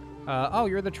 Oh,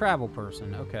 you're the travel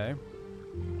person. Okay.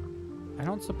 I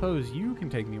don't suppose you can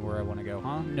take me where I want to go,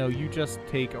 huh? No, you just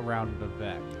take around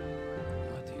Vivek.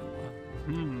 What do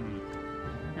you want?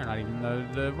 You're not even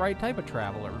the right type of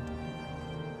traveler.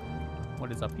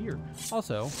 What is up here?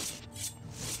 Also,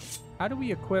 how do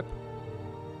we equip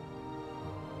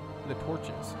the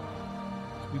torches?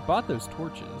 We bought those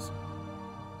torches.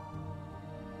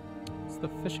 It's the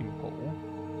fishing pole.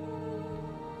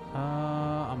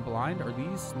 I'm blind. Are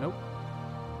these? Nope.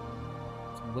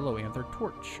 It's a willow anther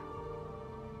torch.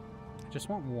 I just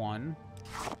want one.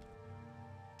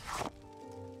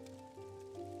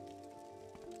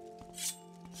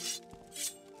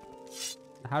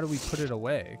 How do we put it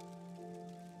away?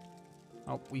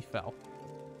 Oh, we fell.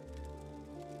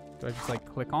 Do I just like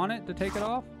click on it to take it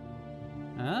off?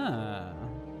 Ah.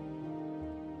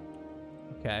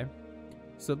 Okay.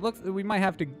 So it looks, we might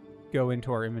have to go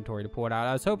into our inventory to pull it out.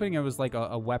 I was hoping it was like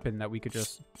a weapon that we could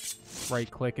just right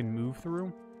click and move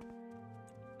through.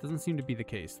 Doesn't seem to be the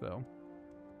case though.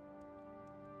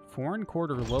 Foreign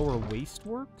quarter lower waste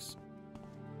works?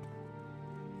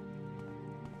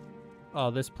 Oh,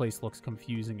 this place looks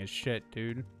confusing as shit,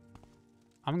 dude.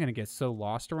 I'm gonna get so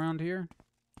lost around here.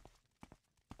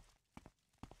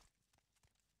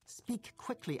 Speak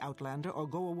quickly, Outlander, or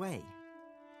go away.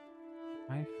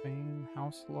 High Fane,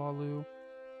 House Lalu.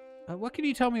 What can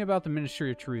you tell me about the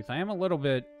Ministry of Truth? I am a little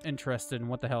bit interested in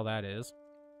what the hell that is.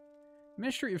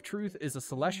 Ministry of Truth is a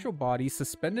celestial body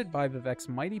suspended by Vivek's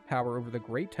mighty power over the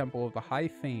great temple of the High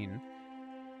Fane.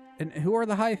 And who are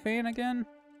the High Fane again?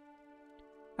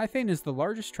 High Fane is the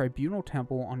largest tribunal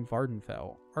temple on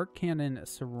Vardenfell. Archcanon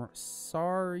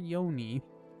Saryoni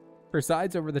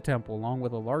presides over the temple, along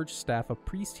with a large staff of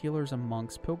priests, healers, and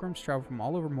monks. Pilgrims travel from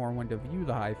all over Morrowind to view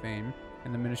the High Fane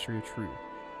and the Ministry of Truth,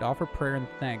 to offer prayer and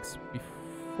thanks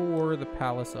before the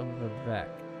Palace of Vivek.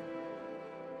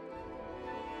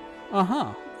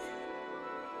 Uh-huh.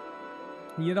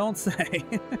 You don't say.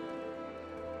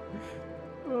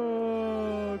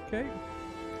 Okay.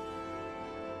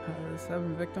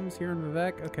 7 victims here in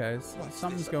Vivek. Okay, so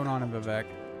something's going on in Vivek.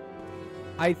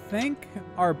 I think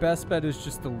our best bet is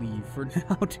just to leave for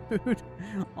now, dude.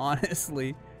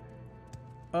 Honestly.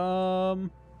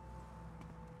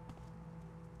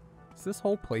 Is this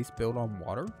whole place built on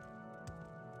water?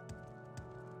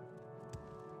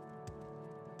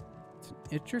 It's an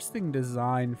interesting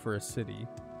design for a city.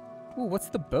 Ooh, what's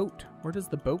the boat? Where does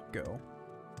the boat go?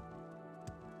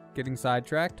 Getting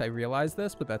sidetracked, I realize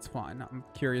this, but that's fine. I'm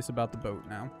curious about the boat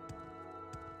now.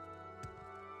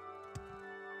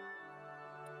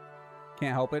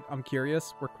 Can't help it. I'm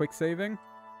curious. We're quick saving.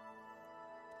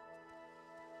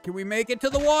 Can we make it to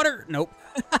the water? Nope.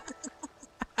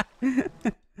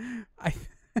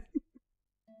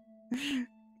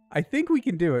 I think we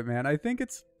can do it, man. I think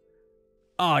it's...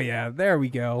 Oh, yeah. There we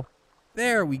go.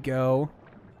 There we go.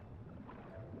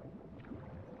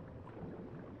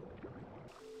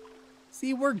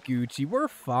 See, we're Gucci. We're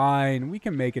fine. We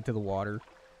can make it to the water.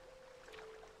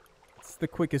 It's the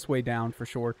quickest way down for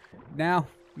sure. Now,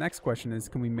 next question is,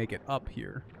 can we make it up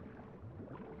here?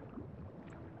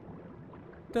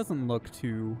 Doesn't look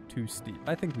too steep.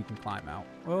 I think we can climb out.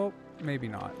 Well, maybe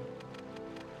not.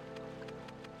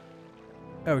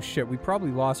 Oh shit, we probably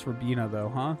lost Rabina though,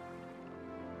 huh?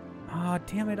 Ah,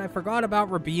 damn it, I forgot about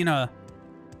Rabina.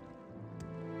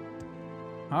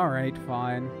 Alright,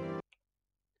 fine.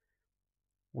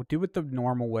 We'll do it the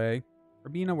normal way.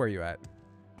 Rabina, where you at?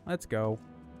 Let's go.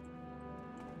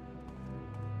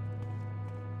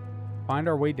 Find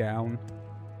our way down.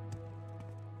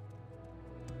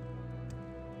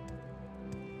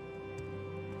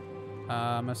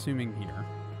 I'm assuming here.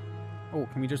 Oh,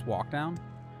 can we just walk down?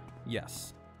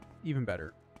 Yes. Even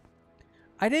better.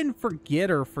 I didn't forget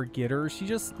her. She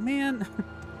just, man...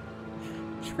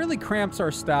 she really cramps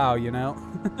our style, you know?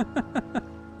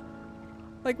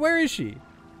 Like, where is she?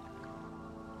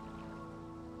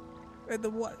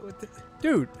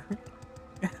 Dude.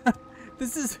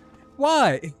 This is...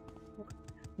 Why?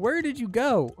 Where did you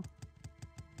go?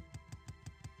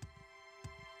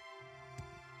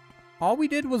 All we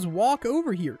did was walk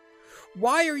over here.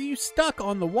 Why are you stuck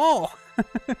on the wall?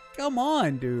 Come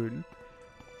on, dude.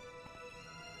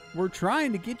 We're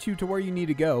trying to get you to where you need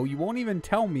to go. You won't even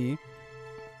tell me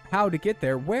how to get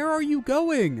there. Where are you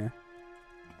going?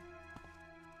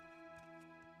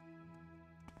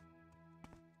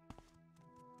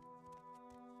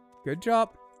 Good job.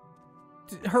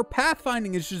 Her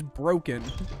pathfinding is just broken.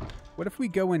 What if we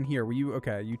go in here? Will you...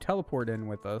 Okay, you teleport in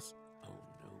with us.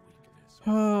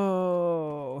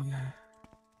 Oh.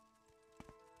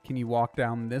 Can you walk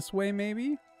down this way,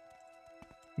 maybe?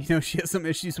 You know, she has some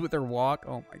issues with her walk.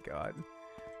 Oh, my God.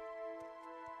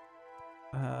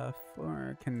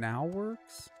 For canal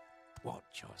works?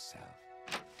 Watch yourself.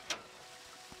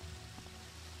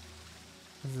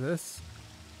 Is this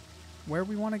where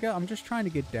we want to go? I'm just trying to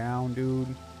get down,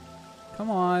 dude. Come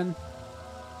on.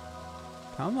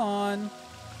 Come on.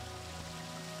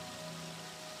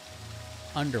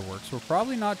 Underworks. We're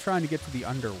probably not trying to get to the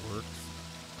underworks.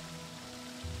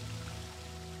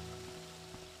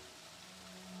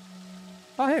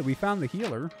 Oh, hey, we found the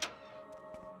healer.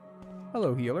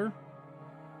 Hello, healer.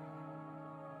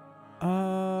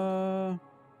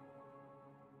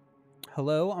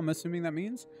 Hello, I'm assuming that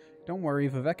means? Don't worry,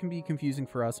 Vivek can be confusing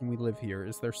for us and we live here.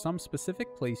 Is there some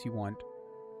specific place you want?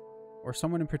 Or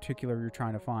someone in particular you're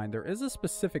trying to find? There is a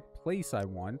specific place I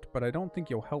want, but I don't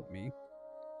think you'll help me.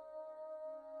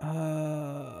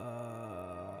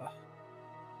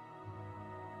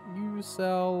 You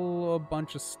sell a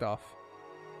bunch of stuff.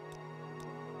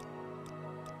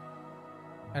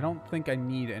 I don't think I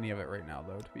need any of it right now,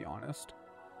 though, to be honest.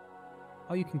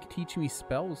 Oh, you can teach me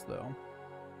spells, though.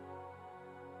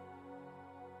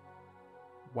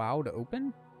 WoW to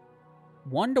open?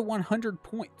 1 to 100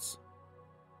 points.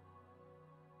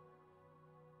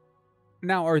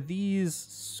 Now, are these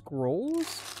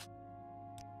scrolls?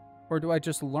 Or do I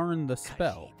just learn the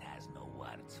spell? It has no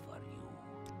words for you.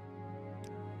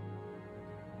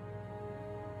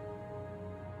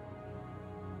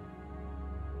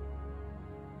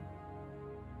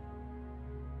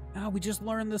 Ah, we just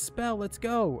learned the spell. Let's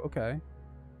go. Okay.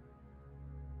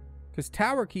 Because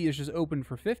Tower Key is just open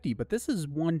for 50, but this is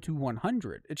 1 to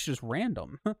 100. It's just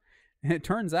random. And it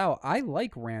turns out I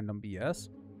like random BS.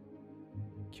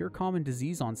 Cure common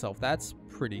disease on self. That's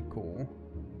pretty cool.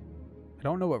 I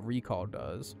don't know what recall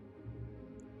does.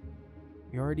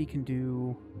 You already can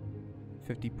do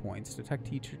 50 points. Detect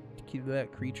teacher,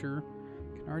 that creature.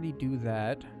 Can already do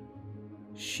that.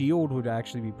 Shield would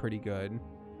actually be pretty good.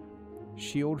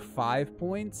 Shield 5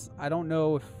 points. I don't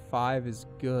know if 5 is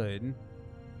good.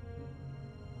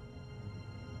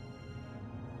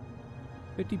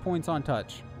 50 points on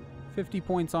touch. 50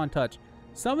 points on touch.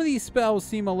 Some of these spells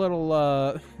seem a little,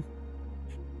 a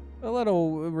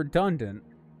little redundant.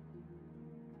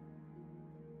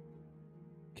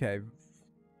 Okay.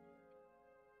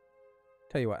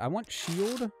 Tell you what, I want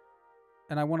shield,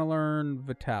 and I want to learn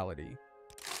vitality.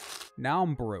 Now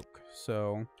I'm broke,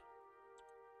 so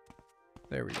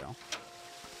there we go.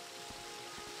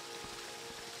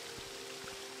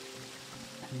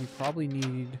 And we probably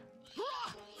need...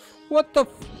 What the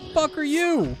fuck are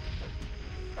you?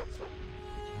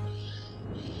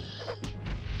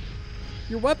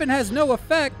 Your weapon has no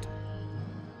effect.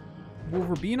 Will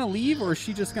Rabina leave, or is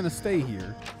she just gonna stay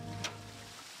here?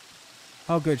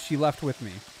 Oh, good. She left with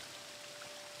me.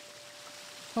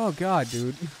 Oh, God,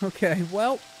 dude. Okay,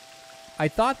 well, I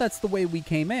thought that's the way we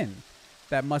came in.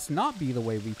 That must not be the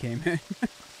way we came in.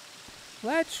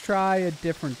 Let's try a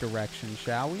different direction,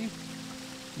 shall we?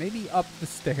 Maybe up the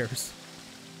stairs.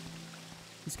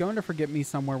 He's going to forget me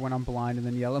somewhere when I'm blind and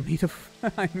then yell at me to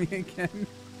find me again.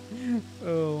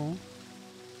 Oh.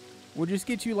 We'll just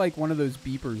get you, like, one of those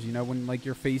beepers, you know, when, like,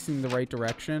 you're facing the right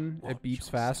direction, it beeps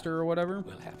faster or whatever.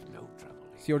 We'll have no trouble.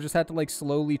 So you'll just have to, like,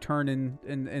 slowly turn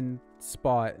and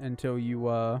spot until you,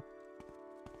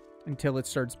 until it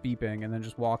starts beeping, and then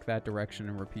just walk that direction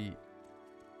and repeat.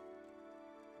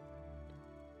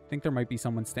 I think there might be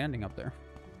someone standing up there.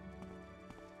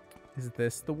 Is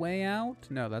this the way out?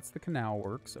 No, that's the canal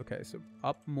works. Okay, so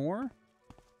up more?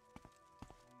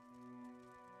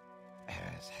 I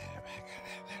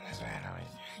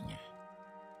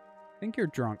think you're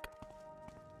drunk.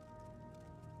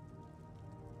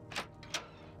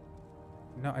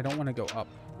 No, I don't want to go up.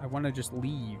 I want to just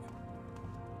leave.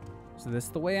 Is this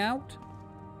the way out?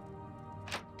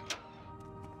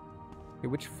 Okay,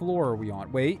 which floor are we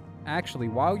on? Wait, actually,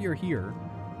 while you're here,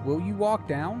 will you walk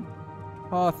down?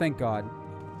 Oh, thank God.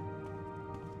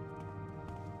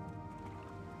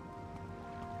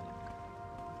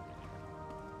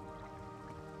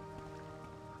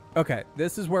 Okay,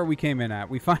 this is where we came in at.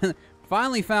 We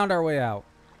finally found our way out.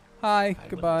 Hi,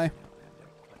 goodbye.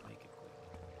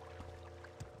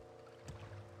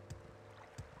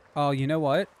 Oh, you know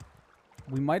what?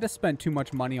 We might have spent too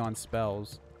much money on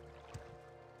spells.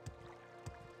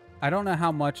 I don't know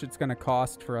how much it's going to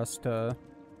cost for us to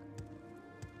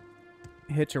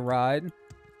hitch a ride.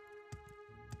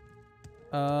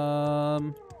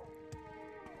 Okay,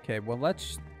 well,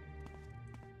 let's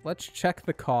check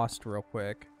the cost real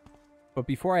quick. But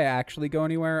before I actually go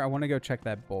anywhere, I want to go check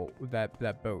that boat,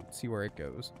 that boat, see where it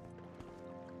goes.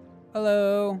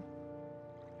 Hello.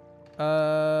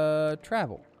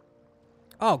 Travel.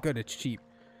 Oh, good, it's cheap.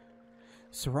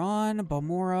 Saran,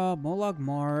 Balmora,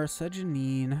 Molagmar,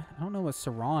 Sejanine. I don't know what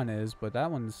Saran is, but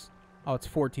that one's... Oh, it's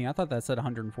 14. I thought that said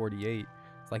 148.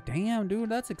 It's like, damn, dude,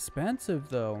 that's expensive,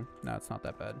 though. No, it's not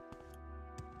that bad.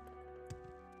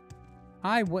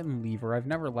 I wouldn't leave her. I've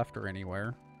never left her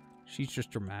anywhere. She's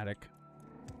just dramatic.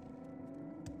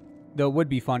 Though it would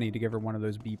be funny to give her one of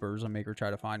those beepers and make her try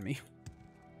to find me.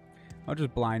 I'll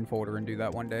just blindfold her and do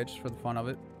that one day just for the fun of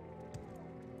it.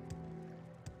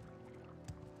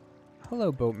 Hello,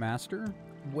 Boatmaster.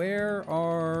 Where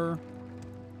are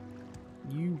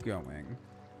you going?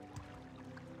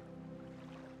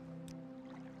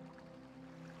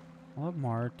 Love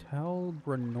Martel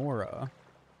Brenora.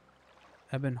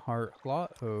 Ebonheart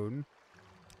Hla'od.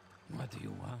 What do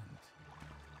you want?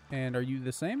 And are you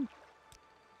the same?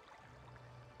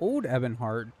 Old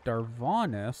Ebonheart,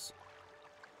 Darvanis,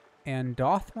 and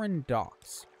Dothrin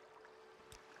Docks.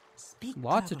 Speak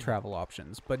Lots of traveler. travel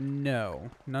options, but no,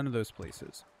 none of those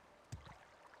places.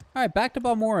 Alright, back to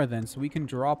Balmora then, so we can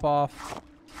drop off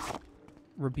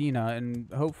Rabina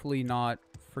and hopefully not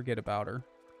forget about her.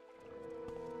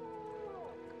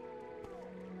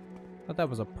 Thought that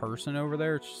was a person over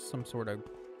there. It's just some sort of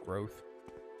growth.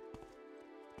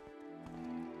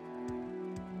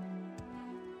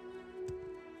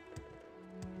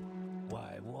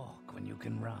 Why walk when you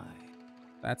can ride?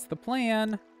 That's the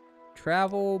plan.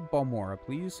 Travel Balmora,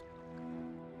 please.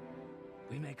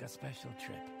 We make a special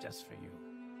trip just for you.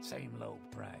 Same low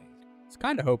price. I was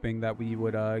kind of hoping that we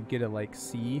would get to, like,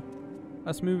 see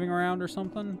us moving around or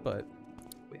something, but,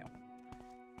 yeah.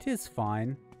 'Tis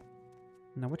fine.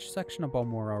 Now, which section of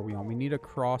Balmora are we on? We need to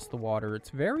cross the water. It's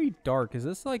very dark. Is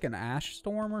this, like, an ash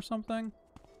storm or something?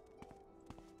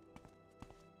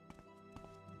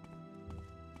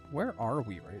 Where are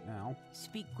we right now?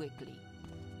 Speak quickly.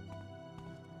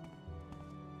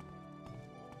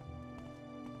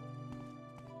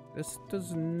 This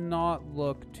does not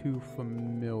look too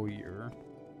familiar.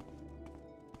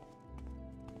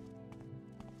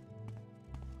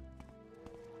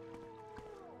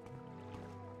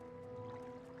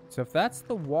 So if that's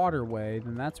the waterway,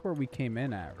 then that's where we came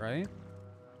in at, right?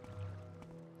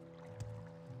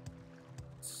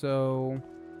 So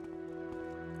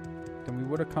then we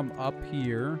would have come up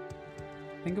here.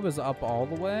 I think it was up all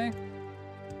the way.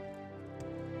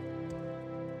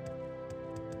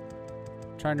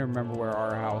 Trying to remember where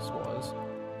our house was.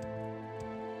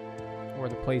 Or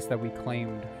the place that we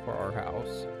claimed for our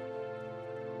house.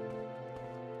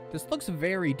 This looks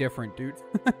very different, dude.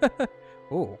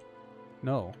 Oh.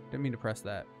 No, didn't mean to press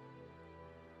that.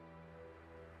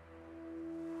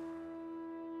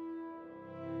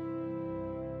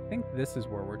 I think this is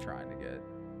where we're trying to get.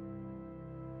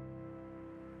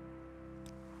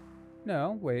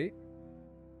 No, wait.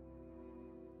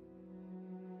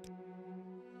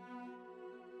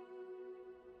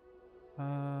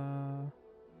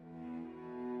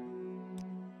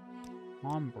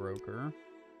 Pawnbroker.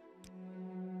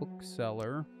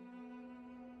 Bookseller.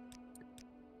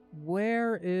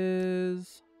 Where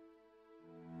is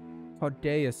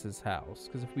Caudeus's house?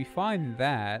 Because if we find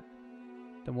that,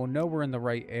 then we'll know we're in the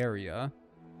right area.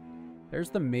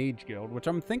 There's the Mage Guild, which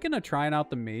I'm thinking of trying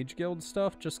out the Mage Guild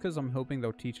stuff just because I'm hoping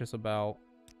they'll teach us about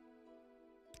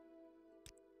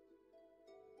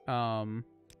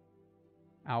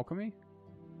alchemy.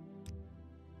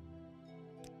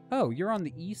 Oh, you're on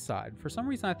the east side. For some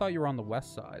reason I thought you were on the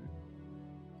west side.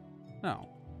 No.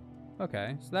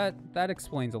 Okay, so that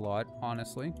explains a lot,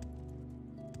 honestly.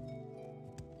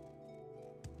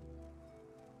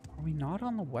 Are we not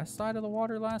on the west side of the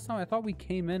water last time? I thought we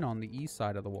came in on the east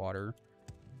side of the water.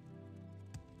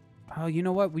 Oh, you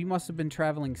know what? We must have been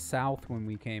traveling south when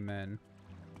we came in.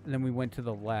 And then we went to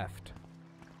the left.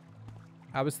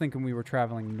 I was thinking we were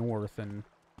traveling north and...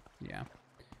 yeah.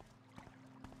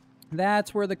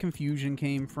 That's where the confusion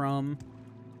came from.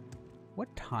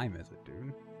 What time is it,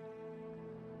 dude?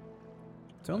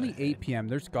 It's only 8 p.m.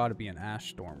 There's got to be an ash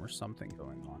storm or something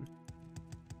going on.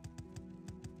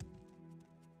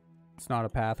 It's not a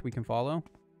path we can follow.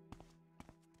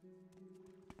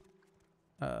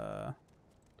 I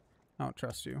don't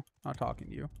trust you. I'm not talking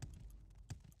to you.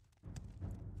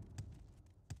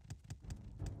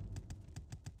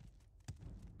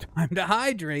 Time to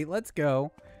hydrate. Let's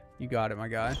go. You got it, my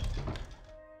guy.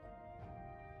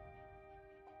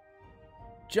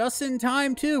 Just in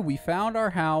time, too. We found our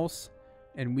house.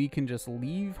 And we can just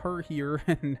leave her here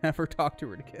and never talk to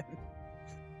her again.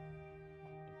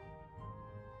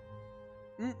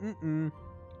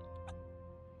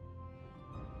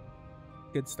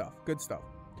 Good stuff. Good stuff.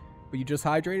 But you just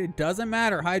hydrated? Doesn't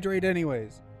matter. Hydrate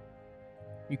anyways.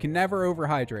 You can never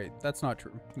overhydrate. That's not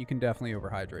true. You can definitely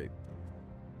overhydrate.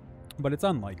 But it's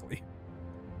unlikely.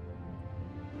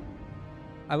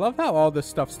 I love how all this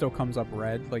stuff still comes up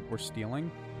red, like we're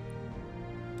stealing.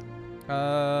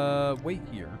 Wait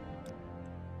here.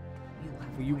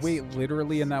 Will you wait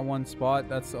literally in that one spot?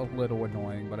 That's a little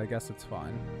annoying, but I guess it's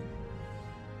fine.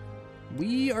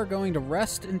 We are going to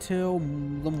rest until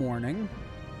the morning.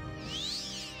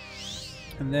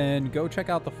 And then go check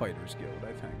out the Fighters Guild,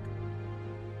 I think.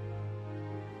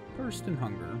 Thirst and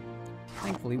hunger.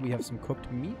 Thankfully, we have some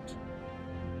cooked meat.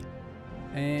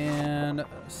 And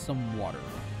some water.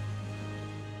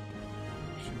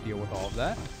 Should deal with all of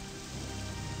that.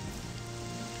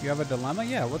 You have a dilemma?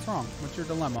 Yeah, what's wrong? What's your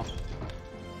dilemma?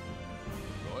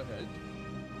 Go ahead.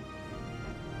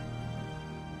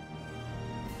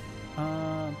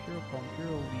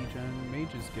 Imperial Legion,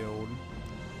 Mages Guild.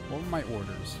 What were my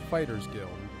orders? Fighters Guild.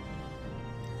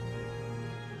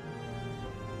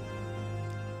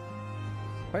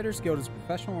 Fighters Guild is a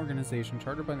professional organization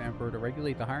chartered by the Emperor to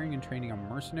regulate the hiring and training of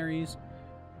mercenaries.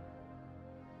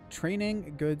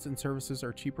 Training, goods, and services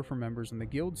are cheaper for members, and the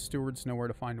guild stewards know where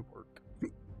to find work.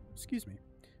 Excuse me.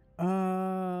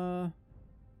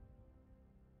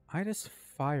 Itis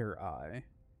Fire Eye.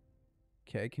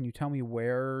 Okay, can you tell me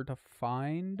where to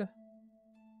find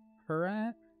her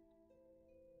at?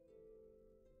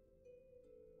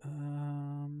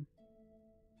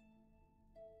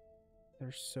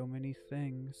 There's so many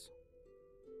things.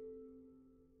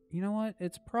 You know what?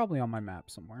 It's probably on my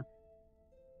map somewhere.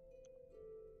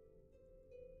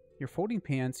 You're folding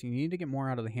pants. You need to get more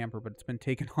out of the hamper, but it's been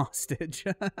taken hostage.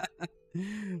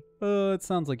 Oh, it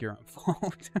sounds like your own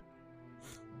fault.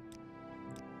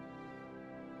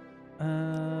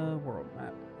 World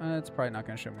map. It's probably not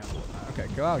going to show me on the world map. Okay,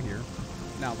 go out here.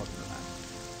 Now look for the map.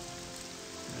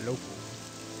 Local.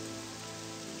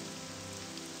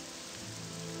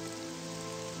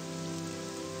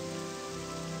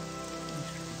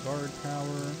 Guard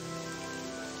tower.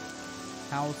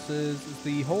 Houses. Is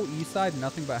the whole east side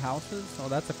nothing but houses? Oh,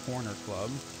 that's a corner club.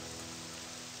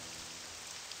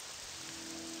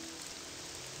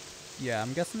 Yeah,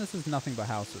 I'm guessing this is nothing but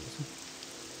houses.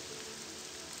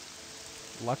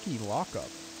 Lucky lockup.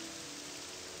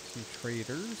 Some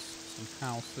traders. Some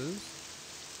houses.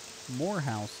 More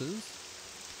houses.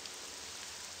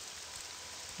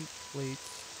 Heat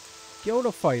plates. Guild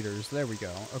of Fighters. There we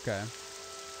go. Okay.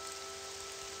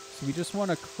 So we just want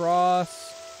to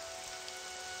cross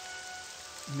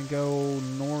and go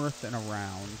north and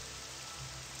around.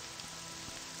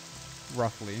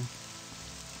 Roughly.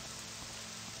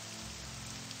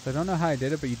 So I don't know how I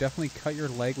did it, but you definitely cut your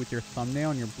leg with your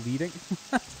thumbnail and you're bleeding.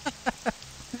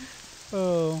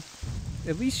 Oh.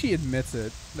 At least she admits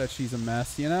it, that she's a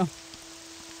mess, you know?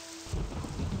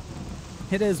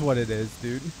 It is what it is,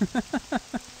 dude.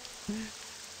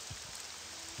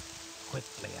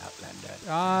 Quickly, Outlander.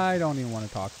 I don't even want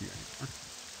to talk to you anymore.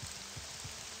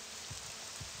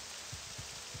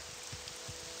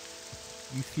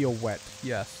 You feel wet.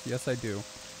 Yes. Yes, I do.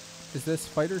 Is this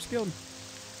Fighters Guild?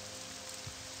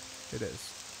 It is.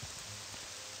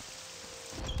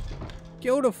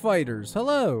 Guild of Fighters.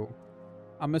 Hello.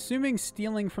 I'm assuming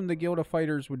stealing from the Guild of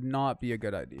Fighters would not be a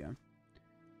good idea.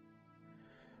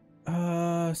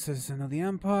 Citizen of the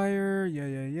Empire.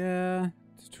 Yeah.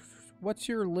 What's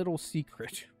your little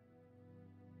secret?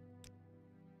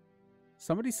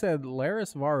 Somebody said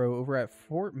Laris Varro over at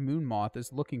Fort Moonmoth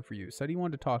is looking for you. Said he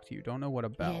wanted to talk to you. Don't know what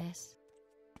about. Yes.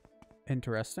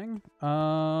 Interesting.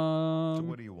 So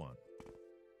what do you want?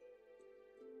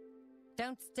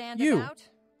 Don't stand You. about.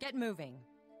 Get moving.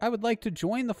 I would like to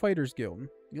join the Fighters Guild.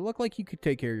 You look like you could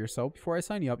take care of yourself. Before I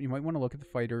sign you up, you might want to look at the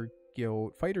Fighters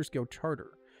Guild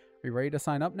charter. Are you ready to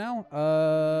sign up now?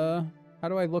 How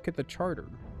do I look at the charter?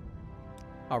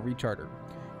 I'll read charter.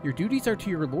 Your duties are to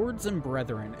your lords and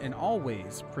brethren, and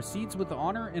always proceeds with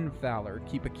honor and valor.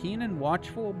 Keep a keen and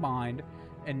watchful mind,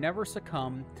 and never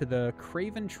succumb to the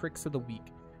craven tricks of the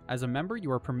weak. As a member,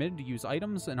 you are permitted to use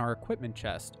items in our equipment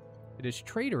chest. It is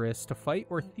traitorous to fight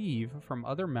or thieve from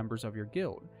other members of your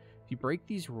guild. If you break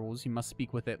these rules, you must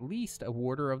speak with at least a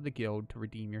warder of the guild to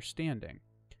redeem your standing.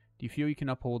 Do you feel you can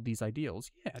uphold these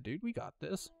ideals? Yeah, dude, we got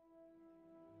this.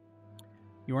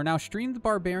 You are now Stream the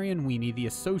Barbarian Weenie, the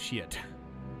associate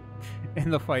in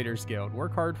the Fighters Guild.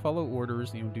 Work hard, follow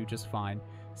orders, and you'll do just fine.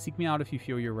 Seek me out if you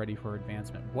feel you're ready for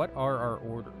advancement. What are our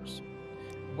orders?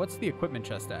 What's the equipment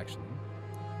chest, actually?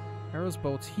 Arrows,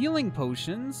 bolts, healing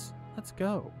potions. Let's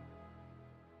go.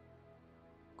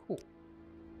 Cool.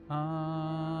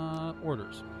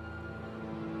 Orders.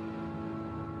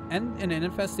 And an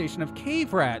infestation of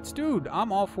cave rats. Dude,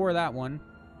 I'm all for that one.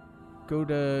 Go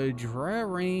to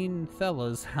Drarain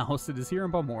Thela's house. It is here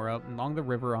in Balmora, along the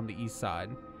river on the east side.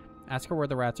 Ask her where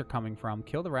the rats are coming from.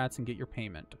 Kill the rats and get your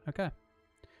payment. Okay.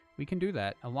 We can do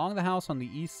that. Along the house on the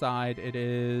east side, it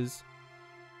is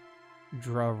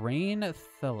Drarain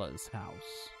Thela's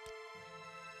house.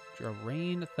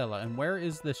 Drarain Thela. And where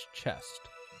is this chest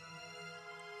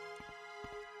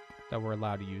that we're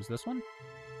allowed to use? This one?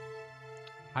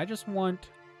 I just want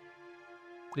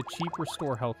the cheap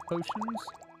restore health potions,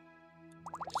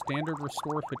 standard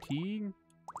restore fatigue,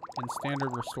 and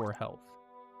standard restore health.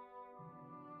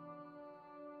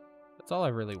 That's all I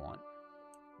really want.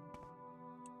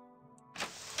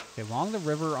 Okay, along the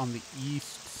river on the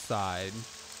east side.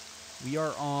 We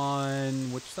are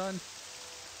on which side?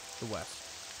 The west.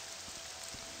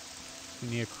 We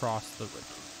need to cross the river.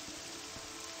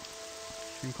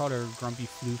 Stream called her grumpy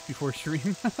floof before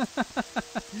stream.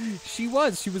 She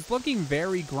was looking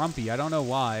very grumpy. I don't know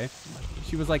why.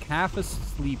 She was like half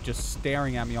asleep, just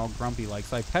staring at me all grumpy like.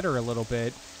 So I pet her a little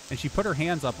bit, and she put her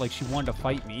hands up like she wanted to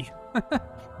fight me.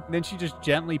 And then she just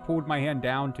gently pulled my hand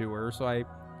down to her, so I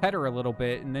pet her a little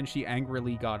bit, and then she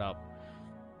angrily got up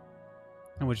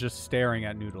and was just staring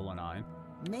at Noodle and I.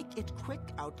 Make it quick,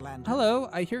 Outlander. Hello,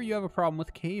 I hear you have a problem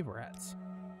with cave rats.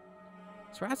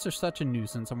 These rats are such a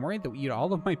nuisance. I'm worried they'll eat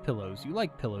all of my pillows. You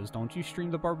like pillows, don't you, Stream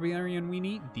the Barbarian we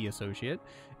need? The Associate.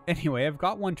 Anyway, I've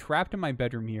got one trapped in my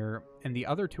bedroom here, and the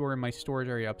other two are in my storage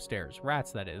area upstairs.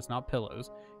 Rats, that is, not pillows.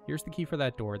 Here's the key for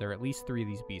that door. There are at least 3 of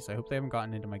these beasts. I hope they haven't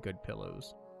gotten into my good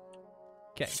pillows.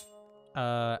 Okay.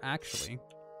 Actually,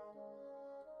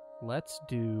 let's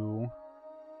do...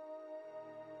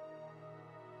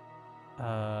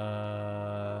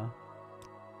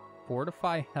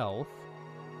 Fortify health.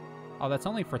 Oh, that's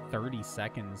only for 30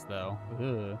 seconds, though.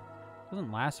 Ugh.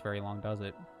 Doesn't last very long, does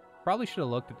it? Probably should have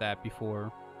looked at that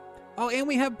before. Oh, and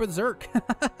we have Berserk!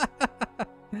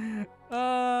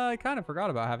 I kind of forgot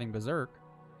about having Berserk.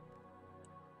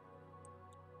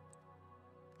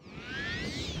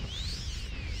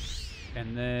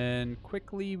 And then,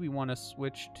 quickly, we want to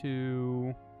switch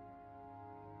to...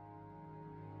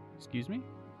 Excuse me?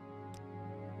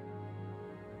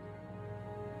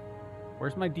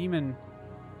 Where's my demon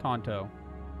Tonto?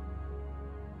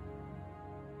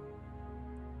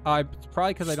 It's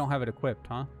probably because I don't have it equipped,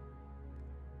 huh?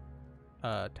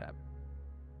 Tab.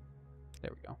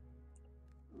 There we go.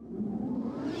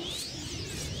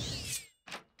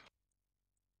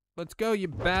 Let's go, you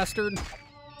bastard!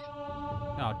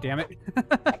 Oh, damn it.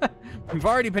 We've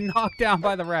already been knocked down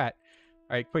by the rat.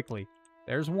 Alright, quickly.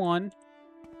 There's one.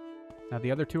 Now the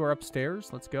other 2 are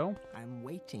upstairs. Let's go. I'm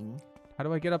waiting. How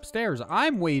do I get upstairs?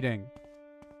 I'm waiting.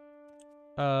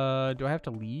 Do I have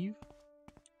to leave?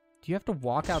 Do you have to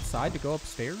walk outside to go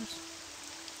upstairs?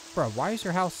 Bro, why is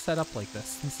your house set up like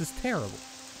this? This is terrible.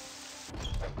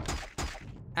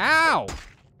 Ow!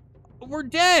 We're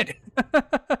dead!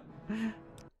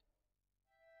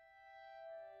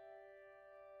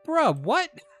 Bro,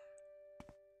 what?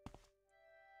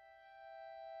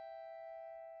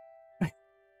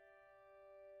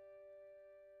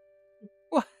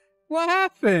 What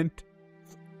happened?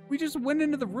 We just went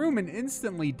into the room and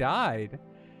instantly died.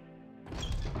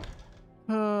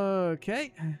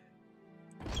 Okay.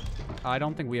 I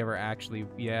don't think we ever actually...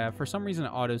 Yeah, for some reason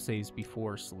it autosaves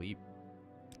before sleep.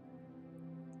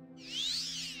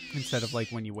 Instead of like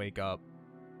when you wake up.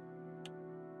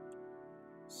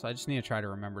 So I just need to try to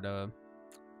remember to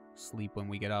sleep when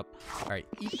we get up. Alright,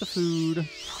 eat the food.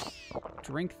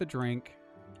 Drink the drink.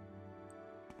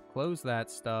 Close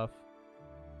that stuff.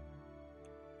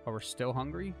 Oh, we're still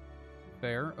hungry?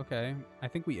 Fair, okay. I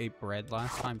think we ate bread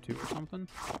last time too or something.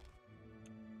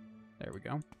 There we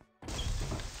go.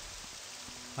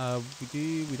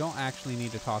 We don't actually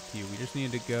need to talk to you. We just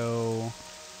need to go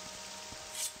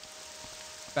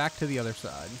back to the other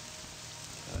side.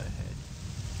 Go ahead.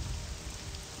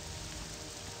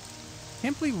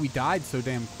 Can't believe we died so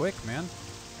damn quick, man.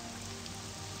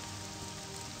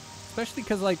 Especially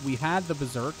because, like, we had the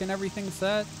Berserk and everything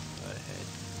set. Go ahead.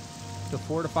 To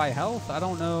fortify health? I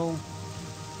don't know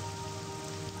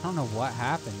what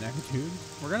happened there, dude.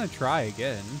 We're gonna try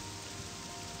again.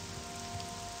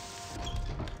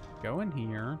 Go in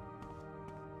here.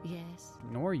 Yes.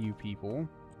 Ignore you people.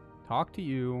 Talk to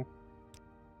you.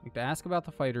 I'd like to ask about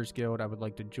the Fighters Guild. I would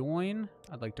like to join.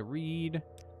 I'd like to read.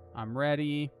 I'm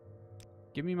ready.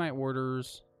 Give me my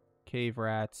orders. Cave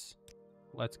rats.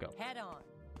 Let's go. Head on.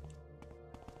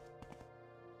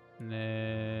 And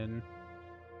then...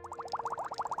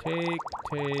 Take.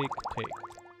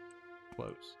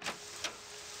 Close.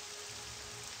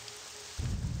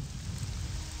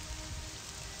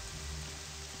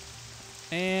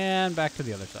 And back to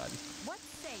the other side. What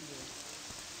say you?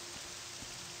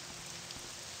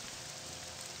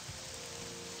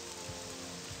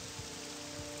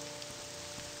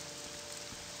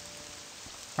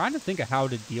 Trying to think of how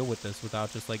to deal with this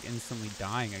without just like instantly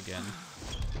dying again.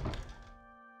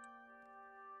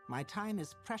 My time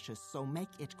is precious, so make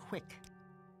it quick.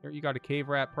 There, you got a cave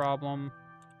rat problem.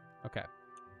 Okay.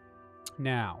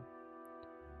 Now,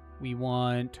 we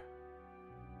want,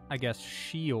 I guess,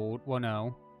 shield. Well,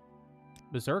 no.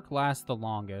 Berserk lasts the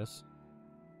longest.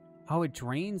 Oh, it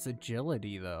drains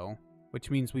agility, though.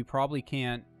 Which means we probably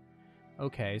can't...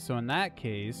 Okay, so in that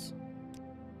case...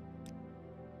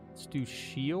 Let's do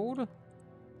shield.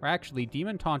 Or actually,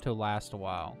 Demon Tonto lasts a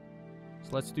while. So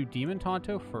let's do Demon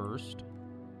Tonto first.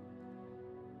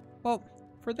 Well,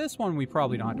 for this one, we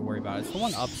probably don't have to worry about it. It's the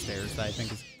one upstairs that I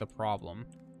think is the problem.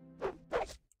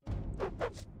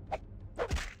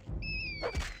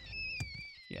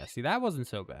 Yeah, see, that wasn't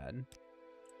so bad.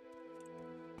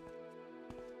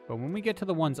 But when we get to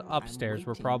the ones upstairs,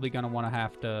 we're probably going to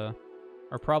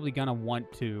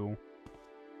want to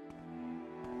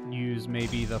use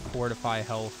maybe the Fortify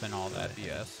Health and all that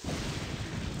BS.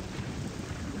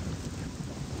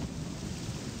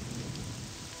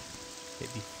 Okay,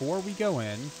 before we go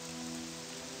in,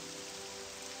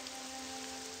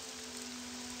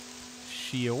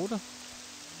 shield, a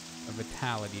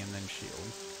vitality, and then shield,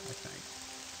 I think.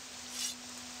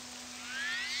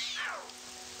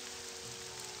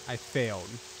 I failed.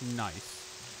 Nice.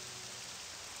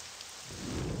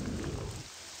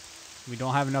 We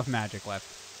don't have enough magic left.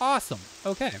 Awesome.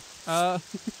 Okay.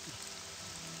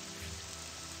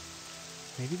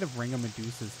 Maybe the Ring of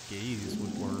Medusa's gaze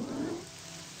would work.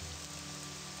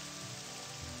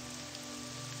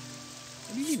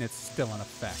 What do you mean it's still in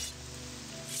effect?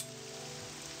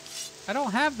 I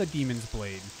don't have the Demon's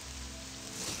Blade.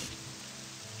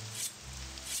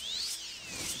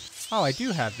 Oh, I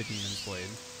do have the Demon's Blade.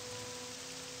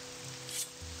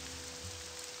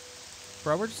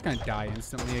 Bro, we're just gonna die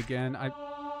instantly again.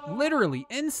 Literally,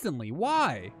 instantly.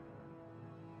 Why?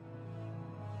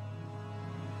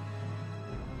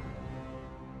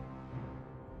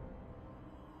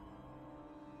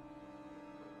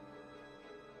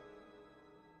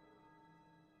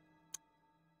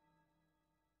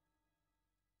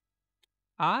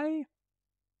 I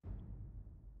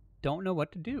don't know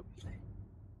what to do.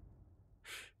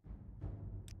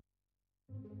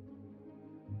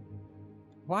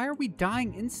 Why are we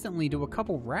dying instantly to a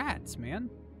couple rats, man?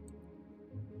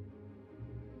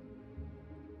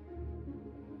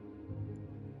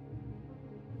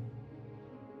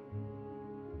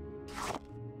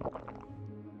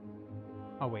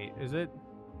 Oh wait, is it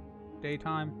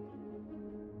daytime?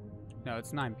 No,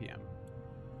 it's 9 p.m.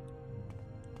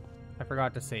 I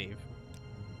forgot to save.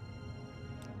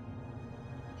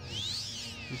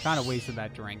 We kind of wasted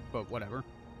that drink, but whatever.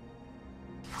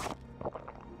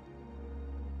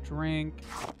 Drink,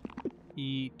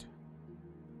 eat,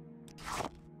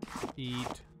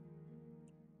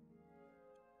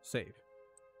 save.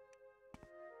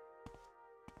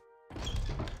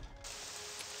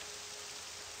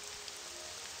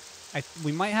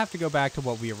 We might have to go back to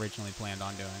what we originally planned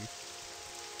on doing.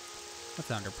 What's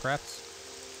under preps?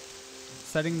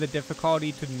 Setting the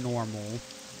difficulty to normal,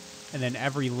 and then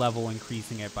every level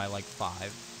increasing it by like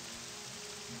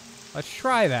 5. Let's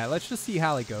try that. Let's just see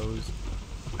how it goes.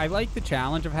 I like the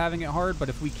challenge of having it hard, but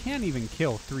if we can't even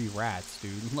kill 3 rats,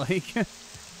 dude, like,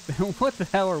 what the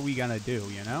hell are we gonna do,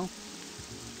 you know?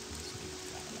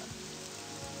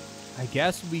 I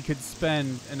guess we could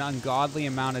spend an ungodly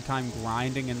amount of time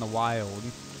grinding in the wild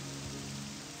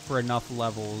for enough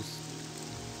levels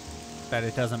that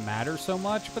it doesn't matter so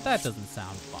much, but that doesn't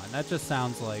sound fun. That just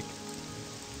sounds like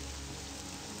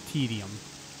tedium.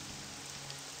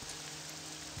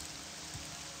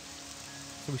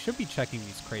 So we should be checking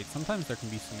these crates. Sometimes there can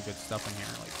be some good stuff in here,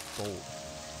 like gold.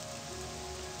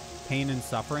 Pain and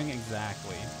suffering,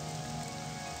 exactly.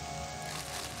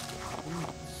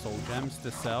 Soul gems to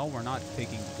sell. We're not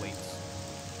taking plates.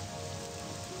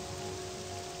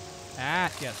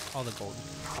 Ah, yes, all the gold.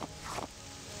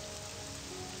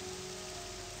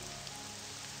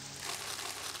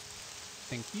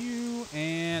 Thank you,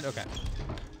 and okay.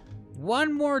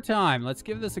 One more time. Let's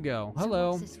give this a go.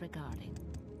 Hello. What's this regarding?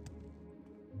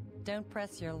 Don't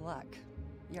press your luck.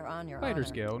 You're on your Fighters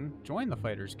honor. Guild. Join the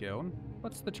Fighters Guild.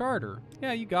 What's the charter?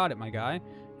 Yeah, you got it, my guy.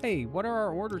 Hey, what are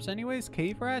our orders anyways?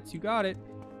 Cave rats? You got it.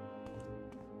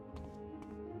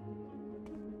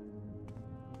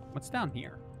 What's down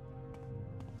here?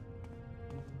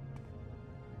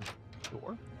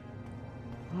 Door?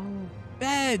 Oh,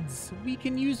 beds! We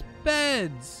can use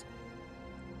beds!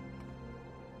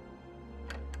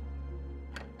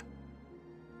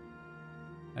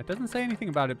 That doesn't say anything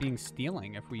about it being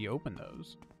stealing if we open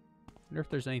those. Wonder if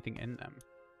there's anything in them.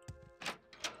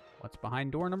 What's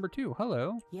behind door number 2?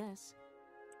 Hello. Yes.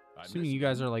 Assuming you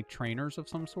guys are like trainers of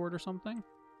some sort or something.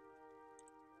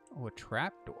 Oh, a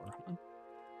trap door, huh?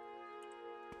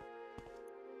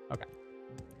 Okay.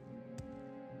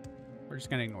 We're just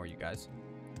gonna ignore you guys.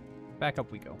 Back up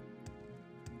we go.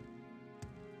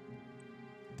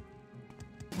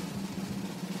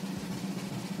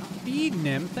 Feeding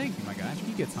him. Thank you, my guy.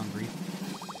 He gets hungry.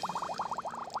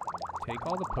 Take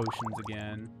all the potions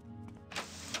again.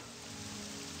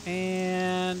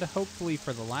 And hopefully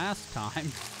for the last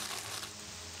time,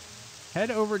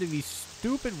 head over to these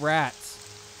stupid rats.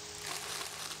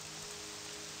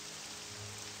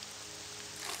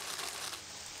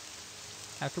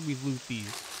 After we loot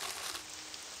these.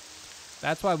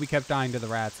 That's why we kept dying to the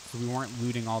rats, because we weren't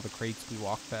looting all the crates we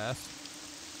walked past.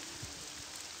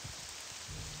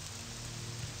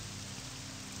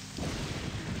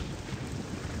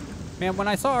 Man, when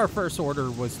I saw our first order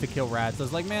was to kill rats, I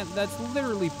was like, man, that's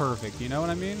literally perfect, you know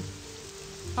what I mean?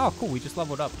 Oh, cool, we just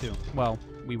leveled up, too. Well,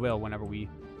 we will whenever we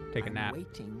take a nap.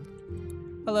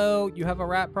 Waiting. Hello, you have a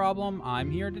rat problem?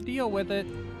 I'm here to deal with it.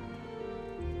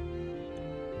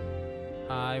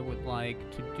 I would like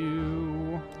to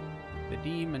do the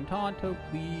Demon Tonto,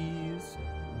 please.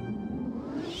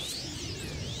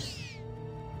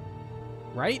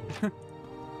 Right?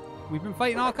 We've been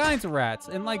fighting all kinds of rats,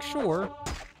 and like, sure.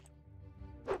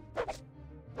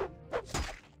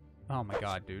 Oh my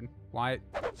god, dude. Why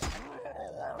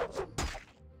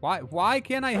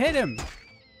can't I hit him?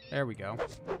 There we go.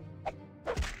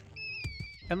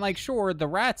 And like, sure, the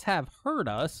rats have hurt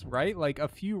us, right? Like, a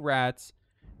few rats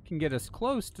can get us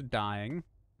close to dying.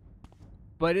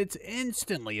 But it's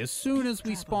instantly, as soon as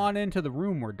we spawn into the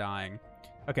room, we're dying.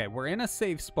 Okay, we're in a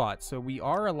safe spot, so we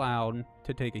are allowed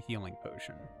to take a healing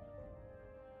potion.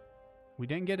 We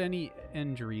didn't get any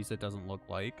injuries, it doesn't look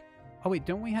like. Oh wait,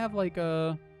 don't we have like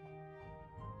a...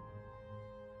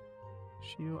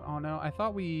 shield? Oh no, I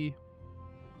thought we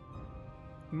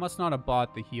must not have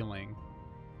bought the healing.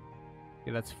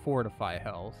 Yeah, that's fortify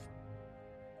health,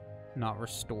 not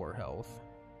restore health.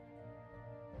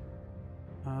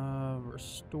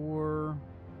 Restore...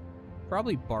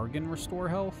 probably bargain restore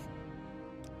health.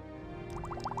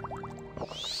 What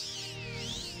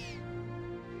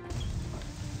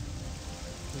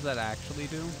does that actually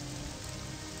do?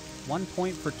 1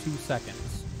 point for 2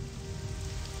 seconds.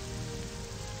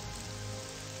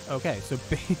 Okay, so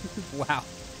wow.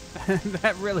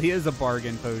 That really is a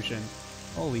bargain potion.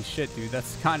 Holy shit, dude,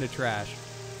 that's kind of trash.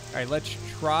 Alright, let's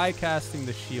try casting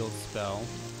the shield spell.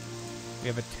 We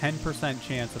have a 10%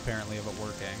 chance, apparently, of it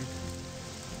working.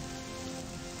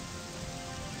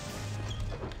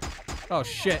 Oh,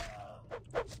 shit.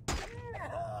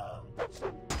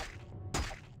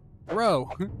 Bro.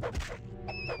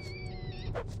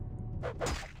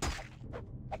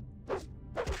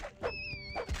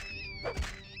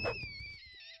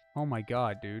 Oh my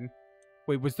god, dude.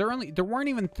 Wait, was there only... there weren't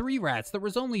even 3 rats. There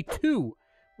was only 2.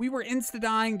 We were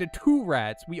insta-dying to 2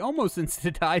 rats. We almost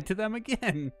insta-died to them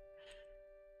again.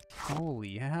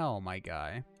 Holy hell, my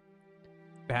guy.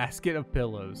 Basket of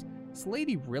pillows. This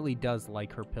lady really does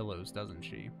like her pillows, doesn't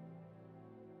she?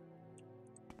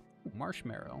 Ooh,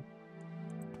 marshmallow.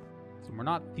 So we're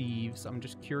not thieves. I'm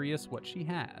just curious what she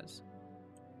has.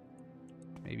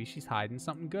 Maybe she's hiding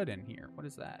something good in here. What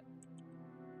is that?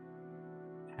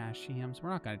 Hash yams.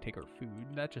 We're not going to take her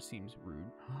food. That just seems rude.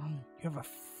 You have a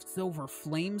silver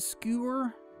flame skewer?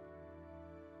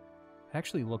 It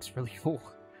actually looks really cool.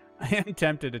 I am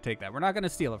tempted to take that. We're not going to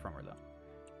steal it from her, though.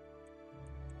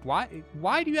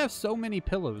 Why do you have so many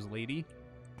pillows, lady?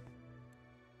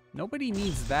 Nobody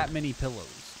needs that many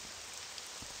pillows.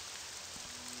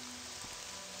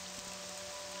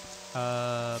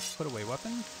 Put away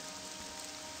weapon.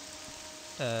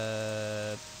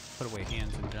 Put away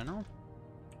hands in general.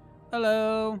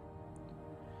 Hello.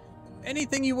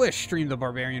 Anything you wish, Stream the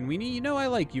Barbarian Weenie. You know I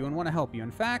like you and want to help you. In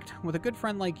fact, with a good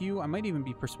friend like you, I might even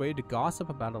be persuaded to gossip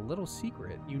about a little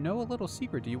secret. You know a little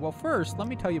secret, do you? Well, first, let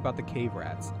me tell you about the cave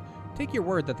rats. Take your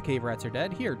word that the cave rats are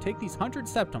dead. Here, take these 100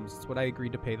 septums. It's what I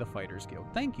agreed to pay the Fighters Guild.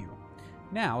 Thank you.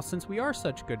 Now, since we are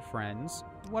such good friends,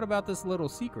 what about this little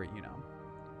secret, you know?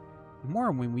 In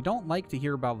Morrowind, we don't like to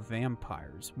hear about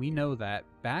vampires. We know that,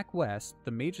 back west,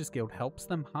 the Mages Guild helps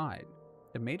them hide.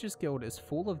 The Mages Guild is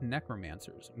full of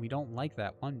necromancers, and we don't like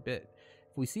that one bit.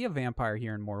 If we see a vampire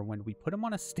here in Morrowind, we put him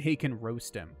on a stake and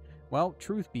roast him. Well,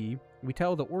 truth be, we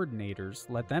tell the Ordinators,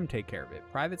 let them take care of it.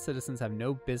 Private citizens have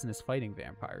no business fighting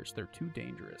vampires. They're too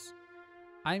dangerous.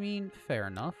 I mean, fair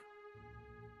enough.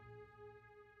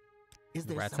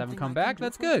 The rats haven't come back?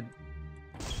 That's good.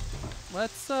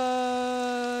 Let's,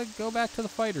 go back to the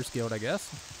Fighters Guild, I guess.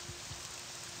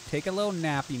 Take a little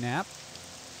nappy nap.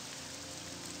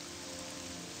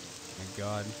 Oh my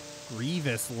god.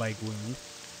 Grievous leg wound.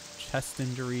 Chest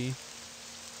injury.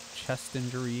 Chest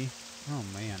injury. Oh,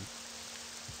 man.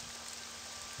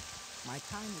 My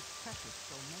time is precious,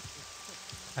 so make it quick.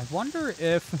 I wonder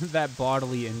if that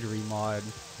bodily injury mod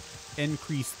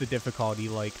increased the difficulty,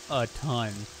 like, a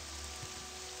ton.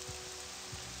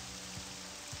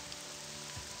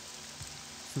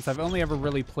 Since I've only ever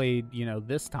really played, you know,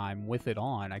 this time with it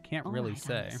on, I can't All really right, I'm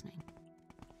say. listening.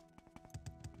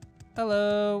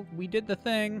 Hello, we did the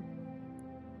thing.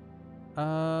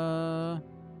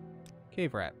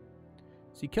 Cave rat.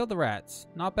 So you killed the rats.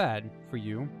 Not bad for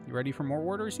you. You ready for more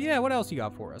orders? Yeah, what else you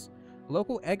got for us? A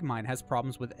local egg mine has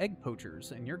problems with egg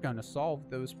poachers, and you're gonna solve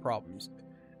those problems.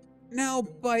 Now,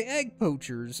 by egg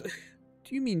poachers,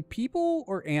 do you mean people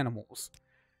or animals?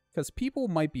 Because people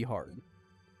might be hard.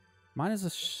 Mine is a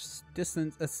short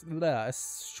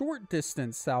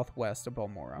distance southwest of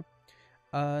Balmora.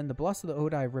 In the bluffs of the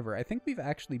Odai River. I think we've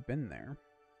actually been there.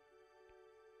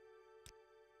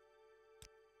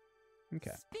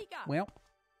 Okay. Speak up. Well,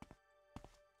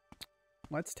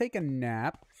 let's take a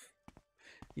nap.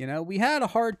 You know, we had a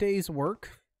hard day's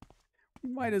work. We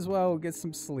might as well get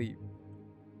some sleep.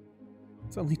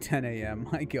 It's only 10 a.m.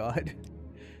 My God.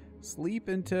 Sleep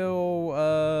until,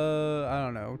 I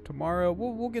don't know, tomorrow.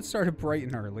 We'll get started bright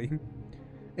and early.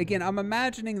 Again, I'm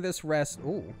imagining this rest,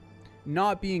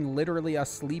 not being literally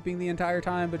us sleeping the entire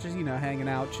time, but just, you know, hanging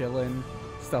out, chilling,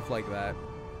 stuff like that.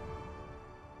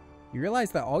 You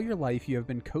realize that all your life you have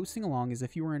been coasting along as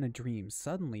if you were in a dream.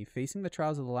 Suddenly, facing the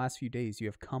trials of the last few days, you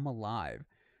have come alive.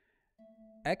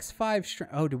 X5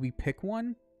 strength. Oh, did we pick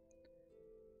one?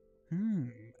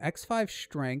 X5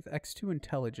 strength, X2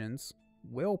 intelligence,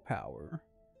 willpower,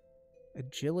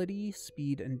 agility,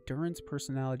 speed, endurance,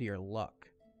 personality, or luck.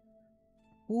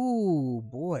 Ooh,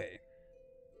 boy.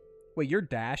 Wait, you're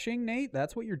dashing, Nate?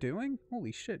 That's what you're doing?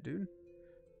 Holy shit, dude.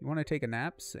 You want to take a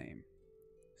nap? Same.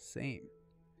 Same.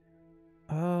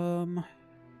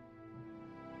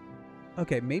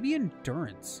 Okay, maybe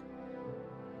endurance.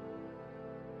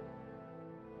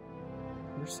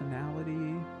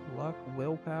 Personality, luck,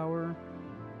 willpower.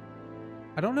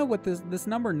 I don't know what this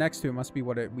number next to it must be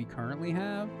what we currently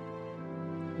have.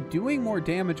 Doing more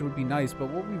damage would be nice, but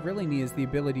what we really need is the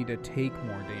ability to take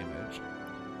more damage.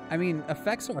 I mean,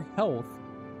 affects our health.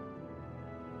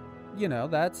 You know,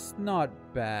 that's not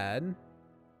bad.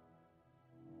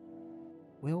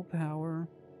 Willpower.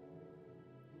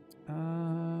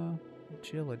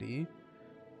 Agility.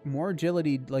 More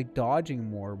agility, like dodging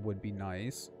more, would be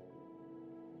nice.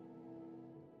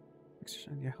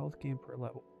 Extend your health gain per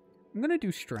level. I'm gonna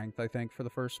do strength, I think, for the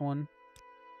first one.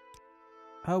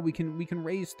 Oh, we can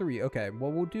raise 3. Okay,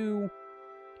 well, we'll do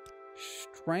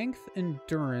strength,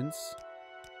 endurance.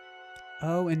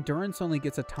 Oh, endurance only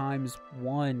gets a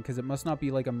 ×1 because it must not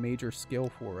be like a major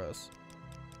skill for us.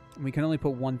 And we can only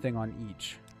put one thing on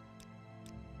each.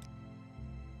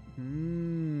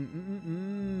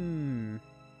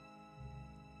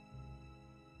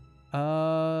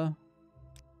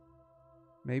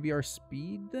 Maybe our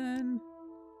speed then?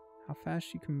 How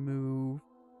fast you can move.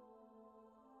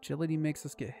 Agility makes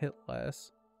us get hit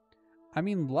less. I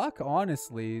mean, luck,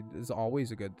 honestly, is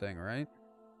always a good thing, right?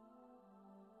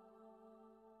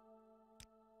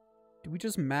 Do we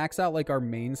just max out, like, our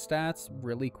main stats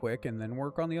really quick and then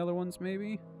work on the other ones,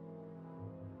 maybe?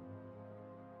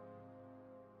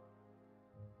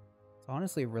 It's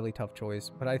honestly a really tough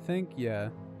choice, but I think, yeah.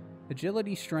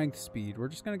 Agility, strength, speed. We're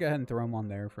just gonna go ahead and throw them on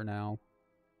there for now.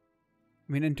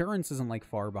 I mean, endurance isn't, like,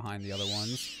 far behind the other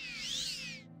ones.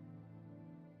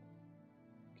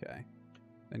 Okay.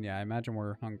 And yeah, I imagine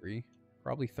we're hungry.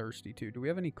 Probably thirsty, too. Do we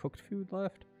have any cooked food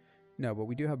left? No, but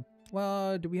we do have...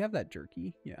 Well, do we have that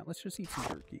jerky? Yeah, let's just eat some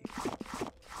jerky.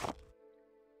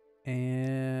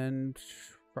 And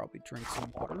probably drink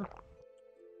some water.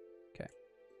 Okay.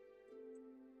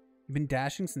 You've been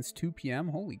dashing since 2 p.m.?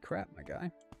 Holy crap, my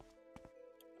guy.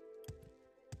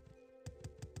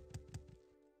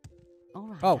 All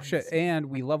right, Oh, I'm shit. listening. And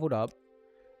we leveled up.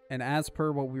 And as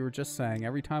per what we were just saying,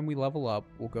 every time we level up,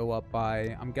 we'll go up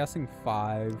by, I'm guessing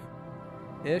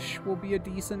 5-ish will be a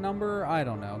decent number. I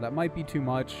don't know. That might be too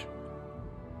much.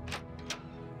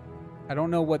 I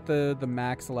don't know what the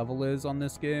max level is on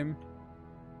this game.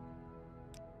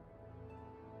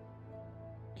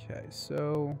 Okay,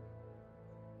 so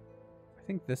I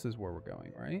think this is where we're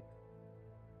going, right?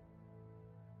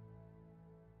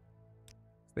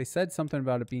 They said something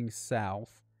about it being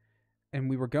south, and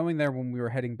we were going there when we were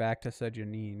heading back to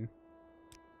Sejanine.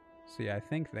 So yeah, I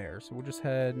think there. So we'll just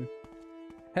head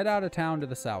out of town to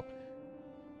the south.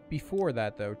 Before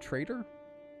that, though, trader?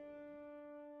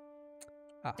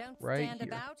 Ah, Don't right stand here.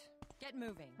 about. Get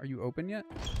moving. Are you open yet?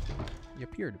 You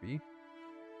appear to be.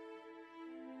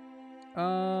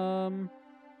 I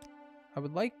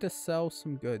would like to sell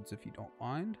some goods if you don't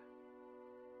mind.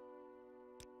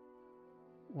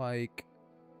 Like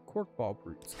corkball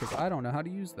brutes, because I don't know how to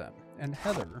use them. And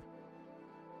heather.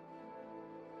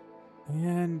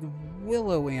 And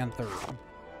willow anther.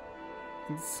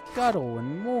 and scuttle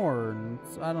and more and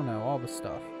I don't know, all the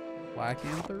stuff. Black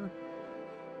Anther.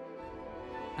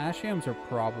 Ash yams are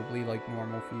probably like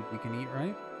normal food we can eat,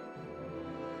 right?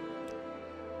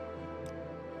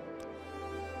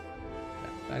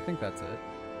 Yeah, I think that's it.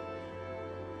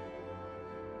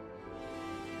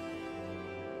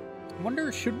 I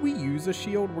wonder, should we use a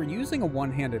shield? We're using a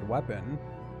one-handed weapon.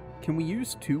 Can we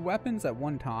use 2 weapons at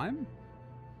one time?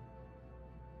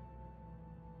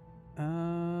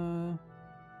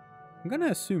 I'm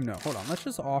gonna assume no. Hold on, let's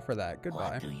just offer that.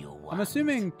 Goodbye. What do you want? I'm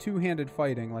assuming two-handed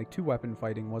fighting, like 2-weapon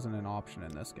fighting, wasn't an option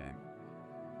in this game.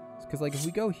 Because, like, if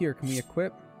we go here, can we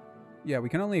equip? Yeah, we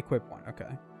can only equip one. Okay.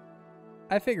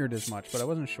 I figured as much, but I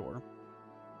wasn't sure.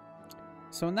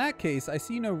 So in that case, I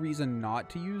see no reason not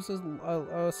to use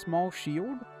a small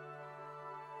shield.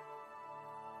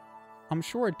 I'm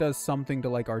sure it does something to,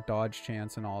 like, our dodge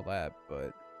chance and all that,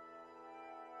 but...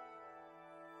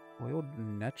 Oiled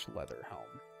Netch leather helm.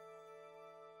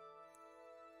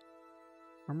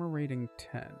 Armor rating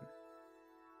 10.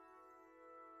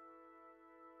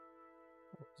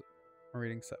 What was it? Armor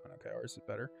rating 7. Okay, ours is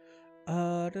better.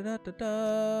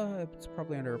 It's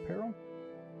probably under apparel.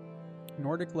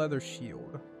 Nordic leather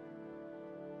shield.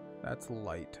 That's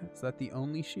light. Is that the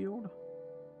only shield?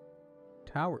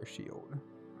 Tower shield.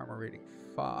 Armor rating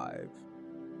 5.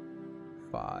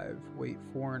 5. Weight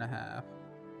 4.5.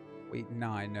 Weight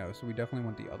 9. No, so we definitely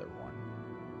want the other one.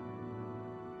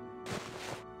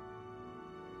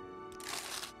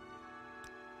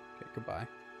 Okay, goodbye.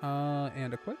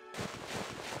 And equip.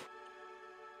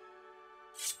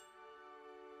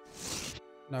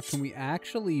 Now, can we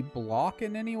actually block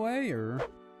in any way, or?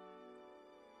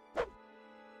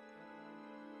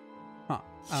 Huh.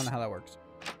 I don't know how that works.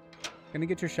 Gonna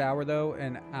get your shower, though,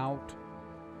 and out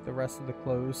the rest of the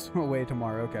clothes away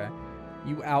tomorrow. Okay.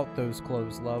 You out those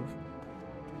clothes, love.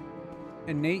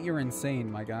 And Nate, you're insane,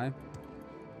 my guy.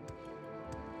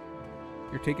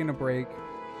 You're taking a break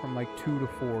from like 2 to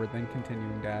 4, then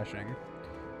continuing dashing.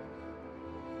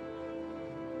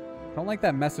 I don't like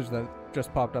that message that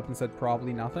just popped up and said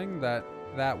probably nothing. That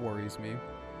worries me.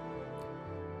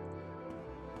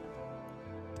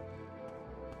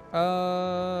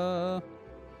 We're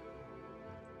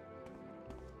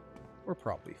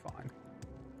probably fine.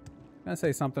 I'm gonna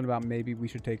say something about maybe we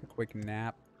should take a quick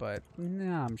nap, but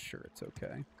nah, I'm sure it's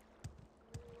okay.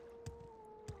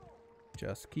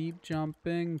 Just keep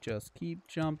jumping, just keep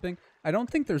jumping. I don't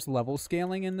think there's level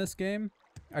scaling in this game.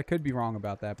 I could be wrong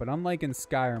about that, but unlike in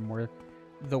Skyrim where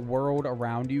the world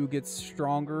around you gets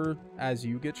stronger as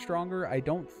you get stronger, I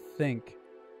don't think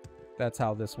that's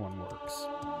how this one works.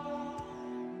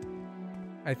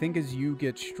 I think as you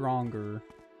get stronger,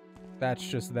 that's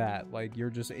just that. Like, you're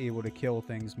just able to kill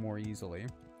things more easily.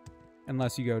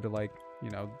 Unless you go to, like, you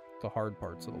know, the hard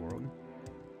parts of the world.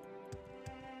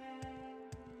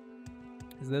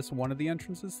 Is this one of the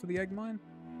entrances to the egg mine?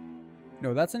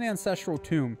 No, that's an ancestral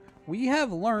tomb. We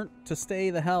have learnt to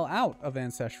stay the hell out of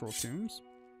ancestral tombs.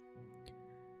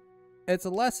 It's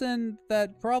a lesson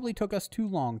that probably took us too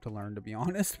long to learn, to be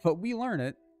honest, but we learn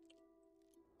it.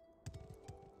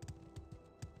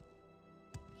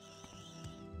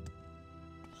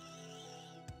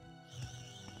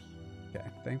 Okay,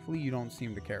 thankfully you don't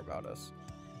seem to care about us.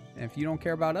 And if you don't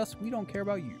care about us, we don't care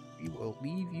about you. We will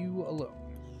leave you alone.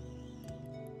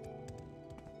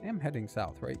 I am heading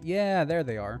south, right? Yeah, there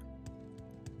they are.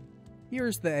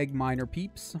 Here's the egg miner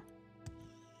peeps.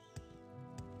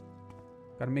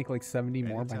 Gotta make like 70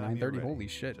 more by 9:30. Holy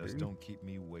shit, Just dude. don't keep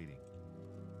me waiting.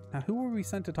 Now, who were we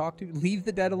sent to talk to? Leave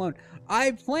the dead alone.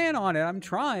 I plan on it. I'm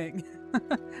trying.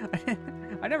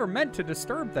 I never meant to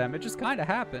disturb them. It just kind of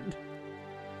happened.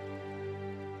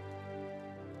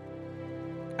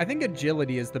 I think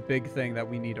agility is the big thing that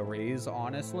we need to raise,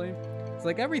 honestly. It's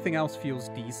like everything else feels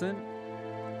decent.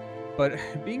 But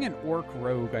being an orc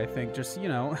rogue, I think, just, you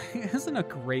know, isn't a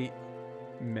great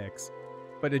mix.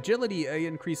 But agility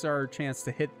increases our chance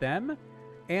to hit them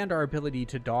and our ability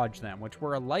to dodge them, which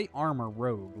we're a light armor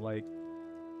rogue. Like,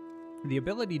 the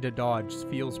ability to dodge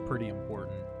feels pretty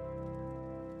important.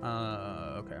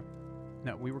 Okay.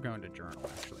 No, we were going to journal,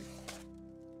 actually.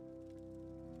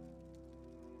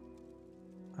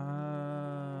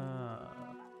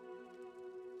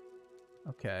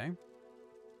 Okay.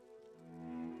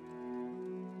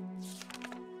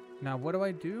 Now, what do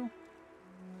I do?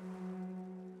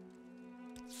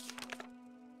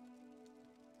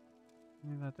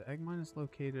 That the egg mine is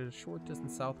located a short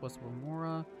distance southwest of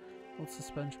Amora. Old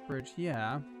suspension bridge.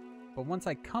 Yeah. But once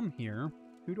I come here,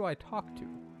 who do I talk to?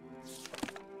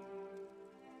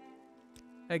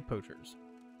 Egg poachers.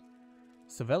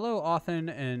 Savello, Othen,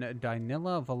 and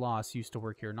Dynilla Velas used to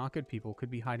work here. Not good people.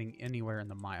 Could be hiding anywhere in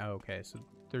the mine. Oh, okay, so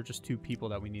they're just 2 people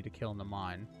that we need to kill in the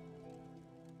mine.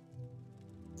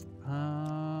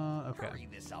 Okay. Hurry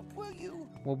this up, will you?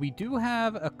 Well, we do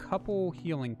have a couple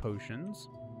healing potions.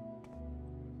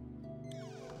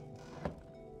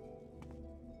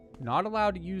 Not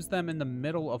allowed to use them in the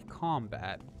middle of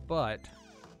combat, but...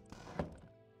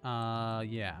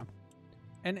 yeah.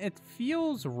 And it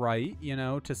feels right, you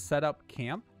know, to set up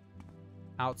camp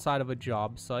outside of a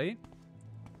job site.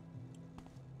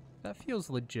 That feels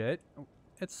legit.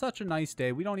 It's such a nice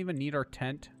day. We don't even need our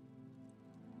tent.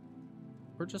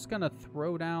 We're just gonna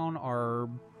throw down our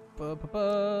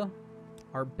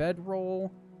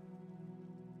bedroll.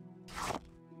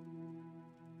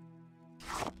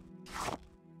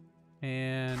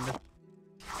 And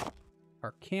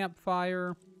our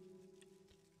campfire.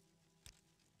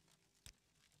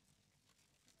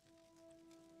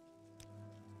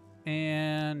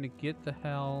 And get the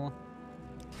hell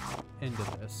into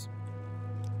this.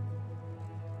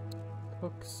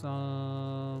 Cook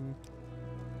some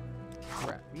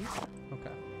rat meat. Okay.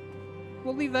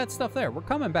 We'll leave that stuff there. We're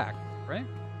coming back, right?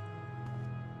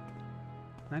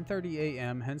 9:30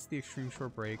 a.m., hence the extreme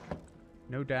short break.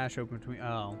 No dash open between...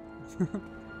 Oh.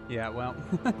 Yeah, well.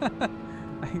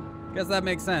 I guess that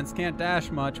makes sense. Can't dash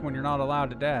much when you're not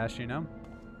allowed to dash, you know?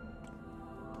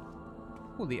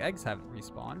 Oh, the eggs haven't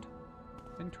respawned.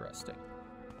 Interesting.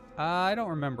 I don't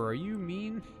remember. Are you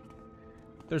mean?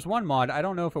 There's one mod. I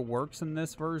don't know if it works in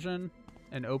this version,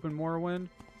 in Open Morrowind.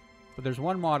 But there's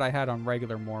one mod I had on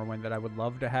regular Morrowind that I would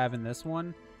love to have in this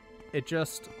one. It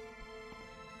just...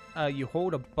 you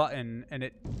hold a button and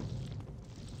it...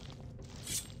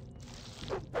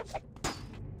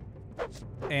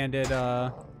 And it,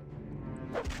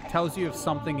 tells you if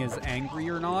something is angry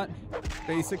or not,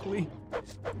 basically.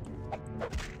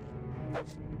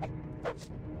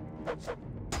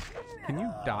 Can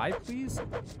you die, please?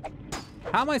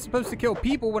 How am I supposed to kill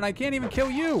people when I can't even kill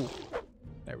you?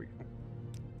 There we go.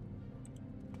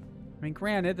 I mean,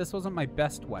 granted, this wasn't my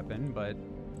best weapon, but...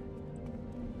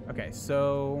 Okay,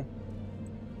 so...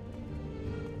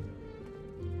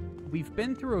 We've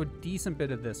been through a decent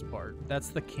bit of this part. That's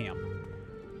the camp.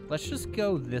 Let's just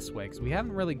go this way, because we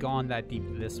haven't really gone that deep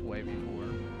this way before.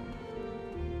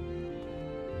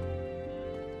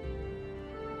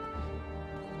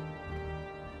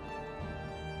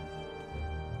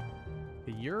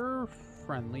 You're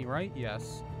friendly, right?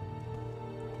 Yes.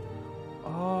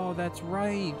 Oh, that's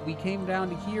right. We came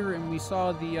down to here and we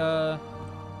saw the,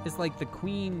 it's like the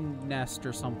queen nest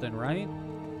or something, right?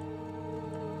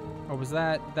 Or was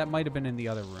that might have been in the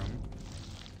other room.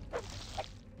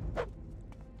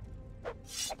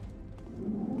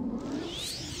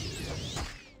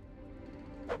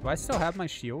 Do I still have my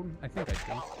shield? I think I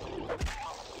do.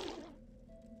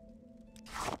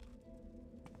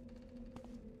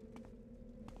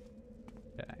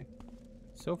 Okay.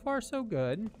 So far, so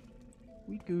good.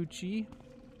 We Gucci.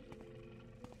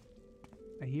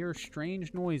 I hear a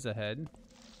strange noise ahead.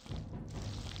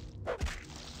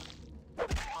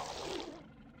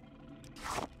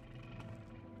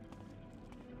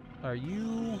 Are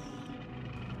you...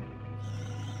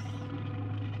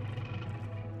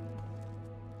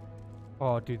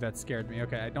 Oh, dude, that scared me.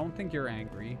 Okay, I don't think you're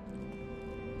angry.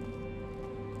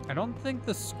 I don't think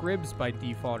the scribs by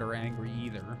default are angry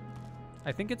either.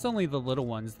 I think it's only the little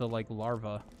ones, the, like,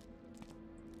 larvae,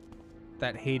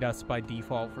 that hate us by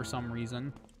default for some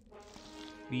reason.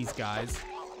 These guys.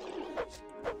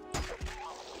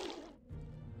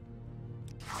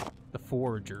 The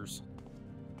foragers.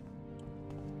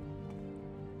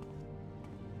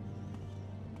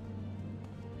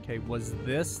 Okay, was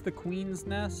this the queen's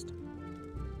nest?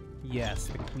 Yes,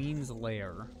 the queen's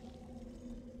lair.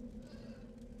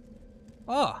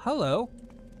 Oh, hello.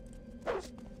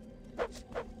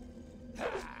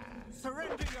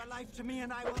 Surrender your life to me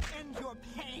and I will end your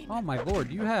pain. Oh my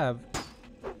lord, you have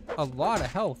a lot of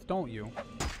health, don't you?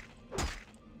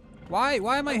 Why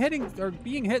am I hitting or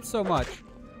being hit so much?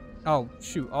 Oh,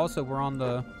 shoot. Also, we're on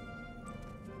the...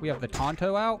 We have the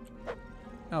Tonto out?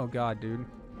 Oh god, dude.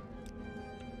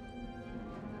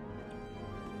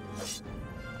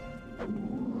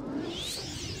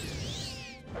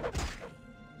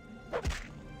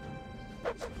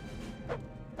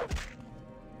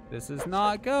 This is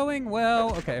not going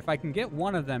well. Okay, if I can get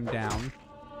one of them down,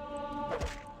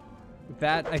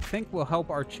 that I think will help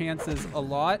our chances a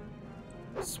lot.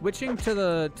 Switching to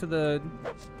the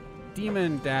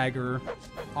demon dagger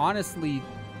honestly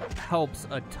helps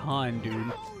a ton,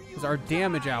 dude, because our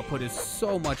damage output is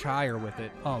so much higher with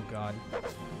it. Oh god.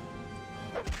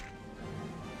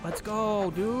 Let's go,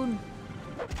 dude.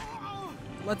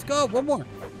 Let's go. One more.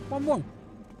 One more.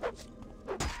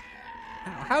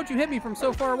 How'd you hit me from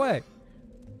so far away?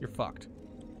 You're fucked.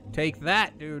 Take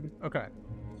that, dude. Okay.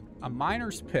 A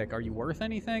miner's pick. Are you worth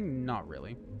anything? Not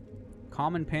really.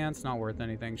 Common pants, not worth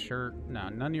anything. Shirt, no,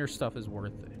 none of your stuff is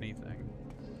worth anything.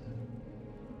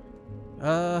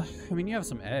 I mean, you have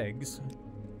some eggs.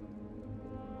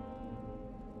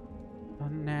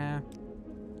 Nah.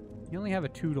 You only have a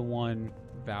 2-to-1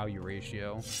 value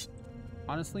ratio.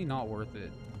 Honestly, not worth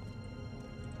it.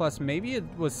 Plus, maybe it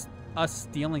was us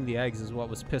stealing the eggs is what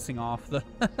was pissing off the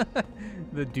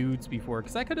the dudes before.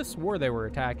 Because I could have swore they were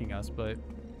attacking us, but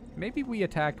maybe we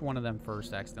attacked one of them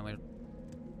first accidentally.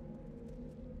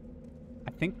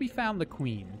 I think we found the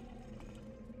queen.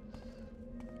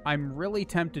 I'm really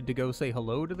tempted to go say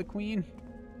hello to the queen.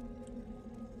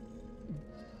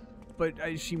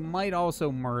 But she might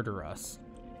also murder us.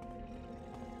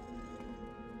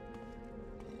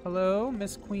 Hello,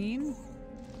 Miss Queen?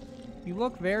 You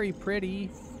look very pretty.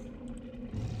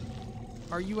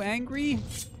 Are you angry?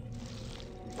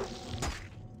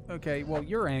 Okay, well,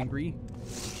 you're angry.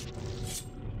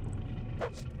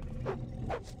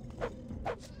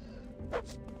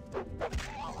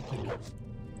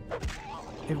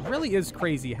 It really is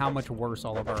crazy how much worse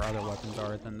all of our other weapons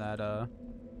are than that,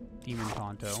 Demon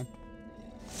Tonto.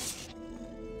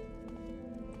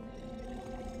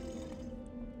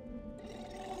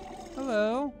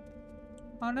 Hello.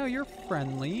 Oh, no, you're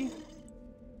friendly.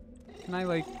 Can I,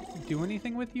 like, do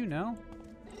anything with you? No?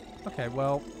 Okay,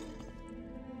 well,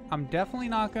 I'm definitely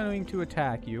not going to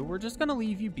attack you. We're just going to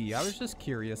leave you be. I was just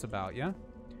curious about you.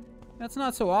 That's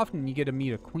not so often you get to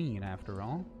meet a queen, after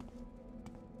all.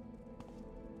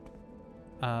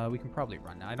 We can probably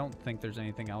run now. I don't think there's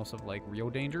anything else of, like, real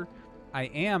danger. I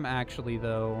am actually,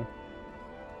 though...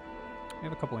 I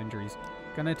have a couple injuries.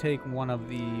 Gonna take one of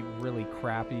the really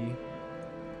crappy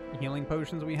healing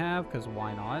potions we have, because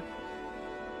why not?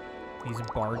 These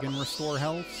bargain restore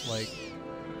health, like...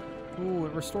 Ooh,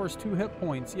 it restores 2 hit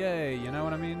points. Yay, you know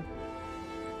what I mean?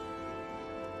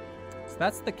 So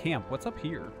that's the camp. What's up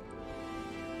here?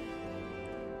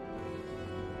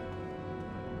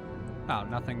 Oh,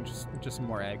 nothing. Just some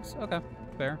more eggs. Okay,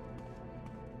 fair.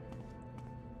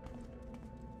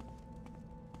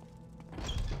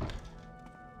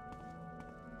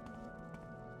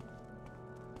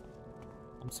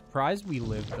 I'm surprised we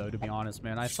lived, though, to be honest,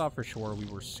 man. I thought for sure we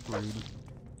were screwed.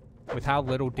 With how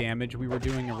little damage we were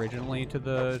doing originally to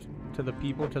the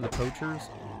people, to the poachers.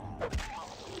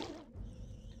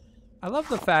 I love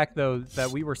the fact, though, that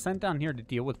we were sent down here to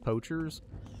deal with poachers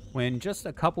when just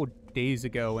a couple days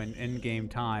ago in in-game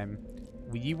time,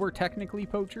 we were technically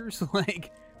poachers.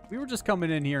 Like, we were just coming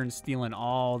in here and stealing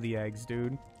all the eggs,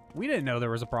 dude. We didn't know there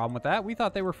was a problem with that. We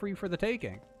thought they were free for the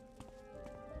taking.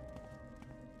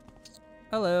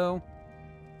 Hello.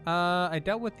 I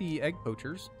dealt with the egg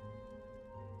poachers.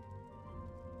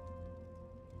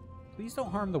 Please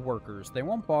don't harm the workers. They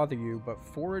won't bother you, but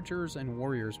foragers and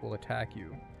warriors will attack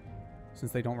you.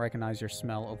 Since they don't recognize your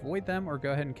smell, avoid them or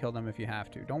go ahead and kill them if you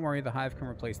have to. Don't worry, the hive can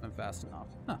replace them fast enough.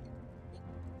 Huh.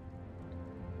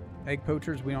 Egg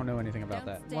poachers, we don't know anything about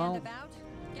that. Well,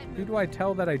 who do I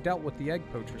tell that I dealt with the egg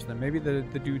poachers then? Maybe the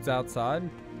dudes outside?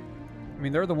 I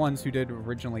mean, they're the ones who did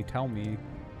originally tell me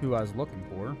who I was looking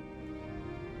for.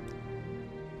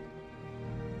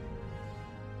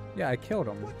 Yeah, I killed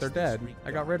them. They're dead.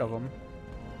 I got rid of them.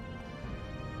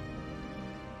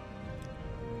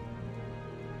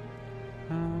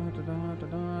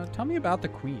 Tell me about the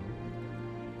queen.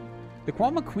 The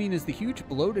Kwama queen is the huge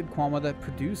bloated Kwama that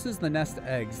produces the nest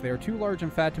eggs. They are too large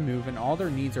and fat to move, and all their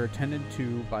needs are attended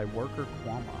to by worker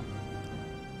Kwama.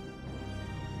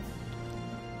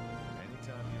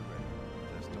 Anytime you're ready,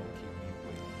 just don't keep me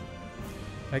waiting.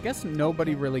 I guess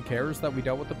nobody really cares that we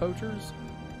dealt with the poachers.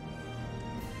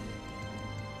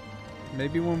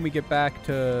 Maybe when we get back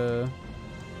to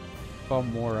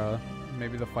Balmora,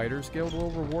 maybe the Fighters Guild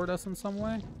will reward us in some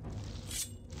way.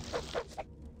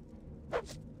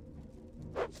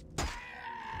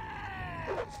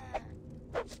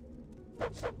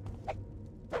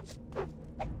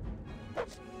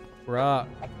 Bruh,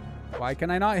 why can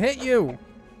I not hit you?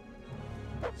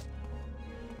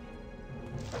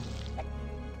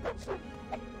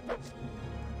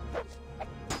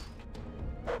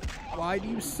 Why do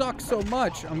you suck so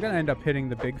much? I'm gonna end up hitting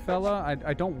the big fella.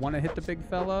 I don't want to hit the big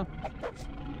fella.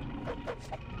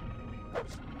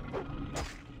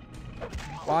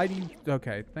 Why do you...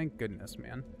 Okay, thank goodness,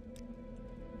 man.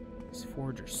 These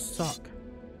foragers suck.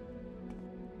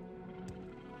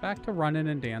 Back to running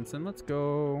and dancing. Let's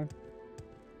go.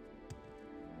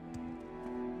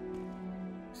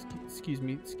 Excuse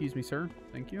me, sir.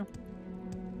 Thank you.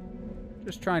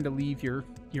 Just trying to leave your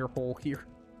hole here.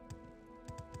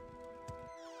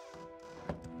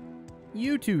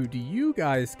 You two, do you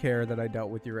guys care that I dealt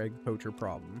with your egg poacher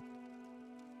problem?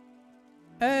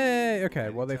 Hey, okay,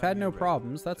 well they've had no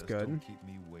problems. That's good. Don't keep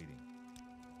me waiting.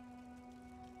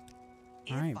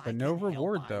 Alright, but no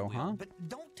reward though, huh? But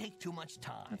don't take too much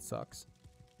time. That sucks.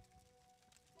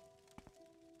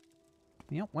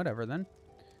 Yep, whatever then.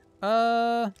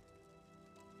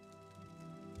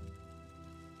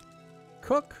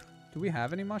 Cook. Do we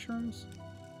have any mushrooms?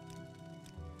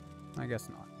 I guess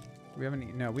not. Do we have any?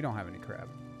 No, we don't have any crab.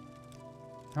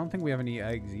 I don't think we have any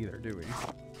eggs either, do we?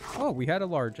 Oh, we had a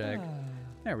large egg.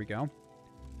 There we go.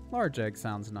 Large egg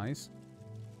sounds nice.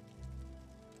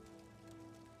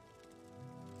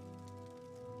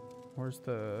 Where's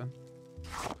the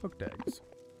cooked eggs?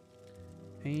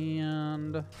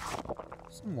 And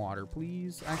some water,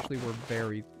 please. Actually, we're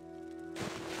very,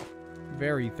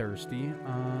 very thirsty.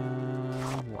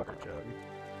 Water jug.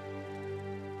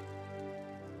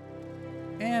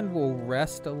 And we'll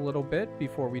rest a little bit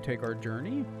before we take our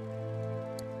journey.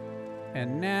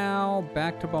 And now,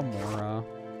 back to Balmora.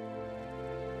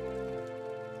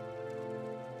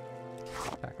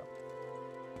 Back up.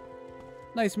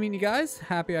 Nice meeting you guys.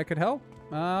 Happy I could help.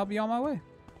 I'll be on my way.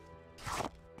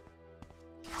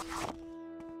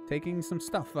 Taking some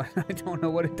stuff. I don't know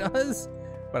what it does,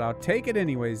 but I'll take it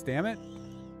anyways, damn it.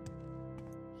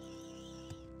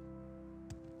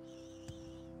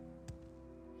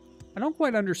 I don't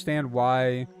quite understand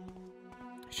why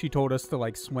she told us to,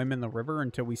 like, swim in the river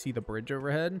until we see the bridge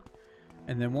overhead,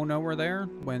 and then we'll know we're there,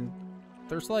 when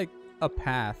there's, like, a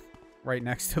path right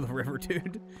next to the river,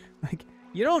 dude. Like,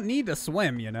 you don't need to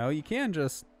swim, you know? You can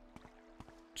just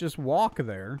walk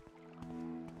there.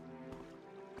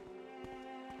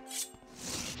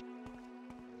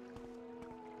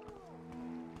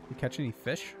 We catch any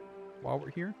fish while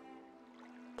we're here?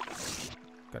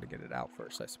 Gotta get it out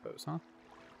first, I suppose, huh?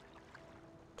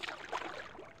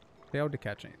 Failed to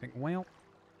catch anything. Well.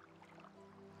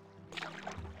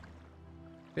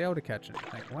 Failed to catch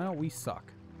anything. Well, we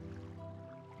suck.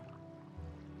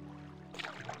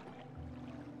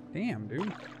 Damn,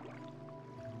 dude.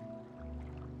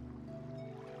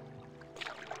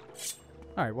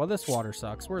 Alright, well, this water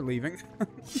sucks. We're leaving.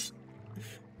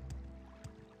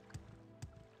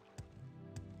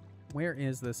 Where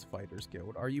is this Fighters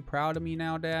Guild? Are you proud of me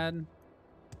now, Dad?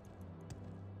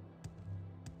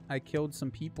 I killed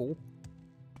some people.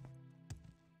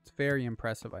 It's very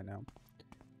impressive, I know.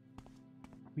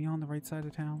 Are we on the right side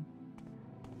of town?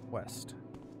 West.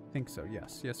 Think so,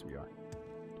 yes. Yes, we are.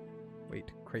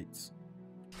 Wait, crates.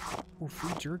 Oh,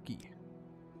 free jerky.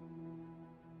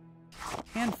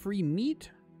 And free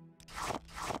meat.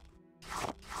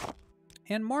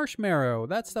 And marshmallow.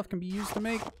 That stuff can be used to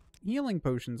make healing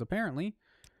potions, apparently.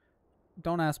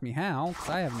 Don't ask me how, because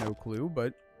I have no clue,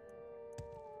 but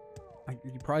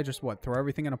you probably just, what, throw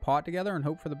everything in a pot together and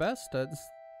hope for the best? That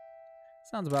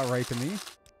sounds about right to me.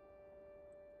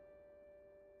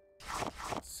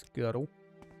 Scuttle.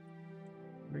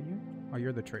 What are you? Oh,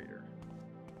 you're the trader.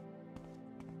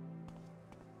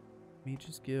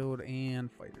 Mages Guild and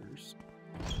Fighters.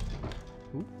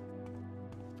 Ooh.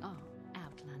 Oh,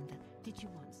 Outlander, did you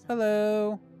want some?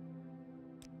 Hello.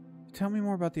 Tell me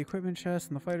more about the equipment chest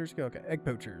and the Fighters Guild. Okay, egg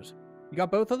poachers. You got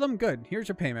both of them? Good. Here's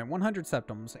your payment, 100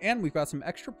 septums. And we've got some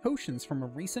extra potions from a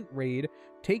recent raid.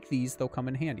 Take these, they'll come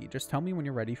in handy. Just tell me when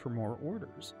you're ready for more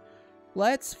orders.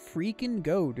 Let's freaking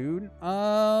go, dude.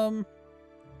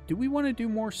 Do we want to do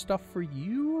more stuff for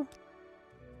you?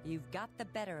 You've got the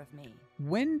better of me.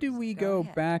 When do we go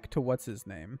back to what's his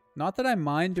name? Not that I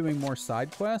mind doing more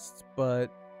side quests, but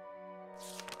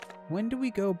when do we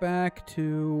go back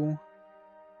to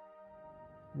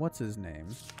what's his name?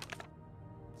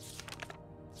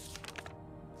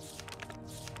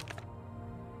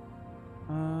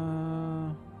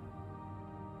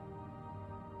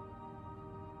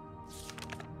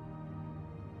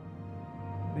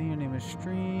 Your name is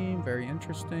stream. Very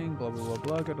interesting. Blah, blah, blah,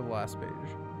 blah. Go to the last page.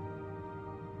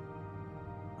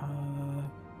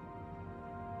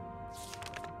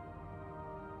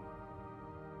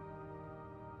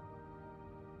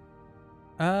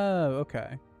 Oh,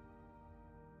 okay.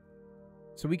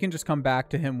 So we can just come back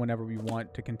to him whenever we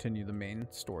want to continue the main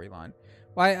storyline.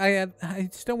 Well, I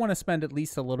still want to spend at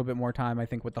least a little bit more time, I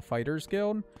think, with the Fighters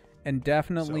Guild. And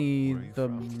definitely the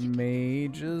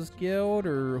Mages Guild,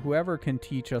 or whoever can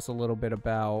teach us a little bit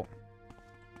about,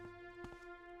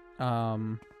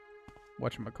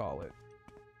 whatchamacallit,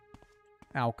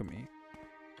 alchemy.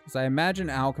 Because I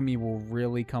imagine alchemy will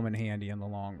really come in handy in the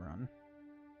long run.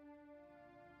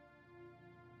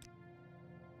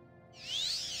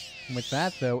 With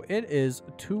that, though, it is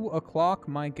 2 o'clock,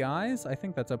 my guys. I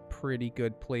think that's a pretty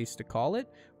good place to call it.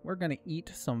 We're going to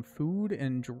eat some food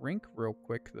and drink real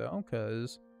quick, though,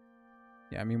 because,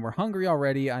 yeah, I mean, we're hungry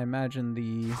already. I imagine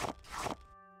the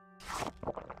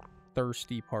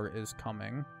thirsty part is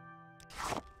coming.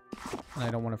 And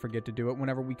I don't want to forget to do it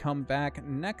whenever we come back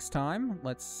next time.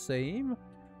 Let's save.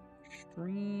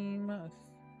 Stream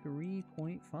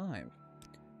 3.5.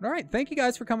 All right, thank you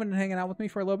guys for coming and hanging out with me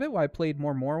for a little bit while I played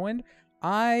more Morrowind.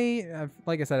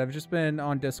 Like I said, I've just been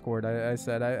on Discord.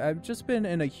 I've just been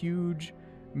in a huge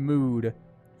mood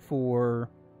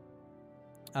for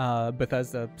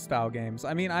Bethesda-style games.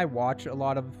 I mean, I watch a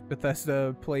lot of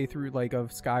Bethesda playthrough, like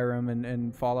of Skyrim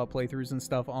and Fallout playthroughs and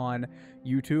stuff on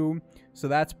YouTube. So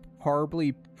that's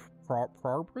probably,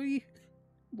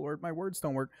 Lord, my words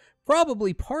don't work.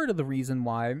 Probably part of the reason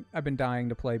why I've been dying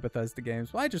to play Bethesda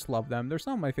games. I just love them. They're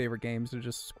some of my favorite games to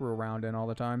just screw around in all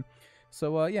the time.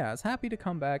 So, yeah, I was happy to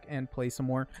come back and play some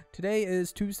more. Today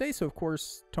is Tuesday, so of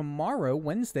course, tomorrow,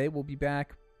 Wednesday, we'll be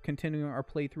back continuing our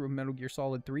playthrough of Metal Gear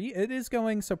Solid 3. It is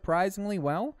going surprisingly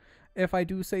well, if I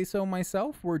do say so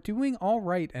myself. We're doing all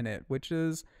right in it, which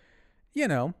is, you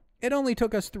know, it only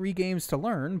took us 3 games to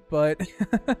learn, but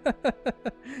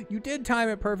you did time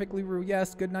it perfectly, Rue.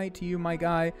 Yes, good night to you, my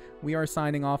guy. We are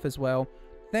signing off as well.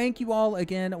 Thank you all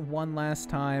again one last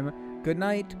time. Good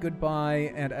night,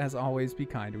 goodbye, and as always, be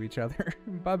kind to each other.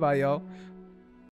 Bye-bye, y'all.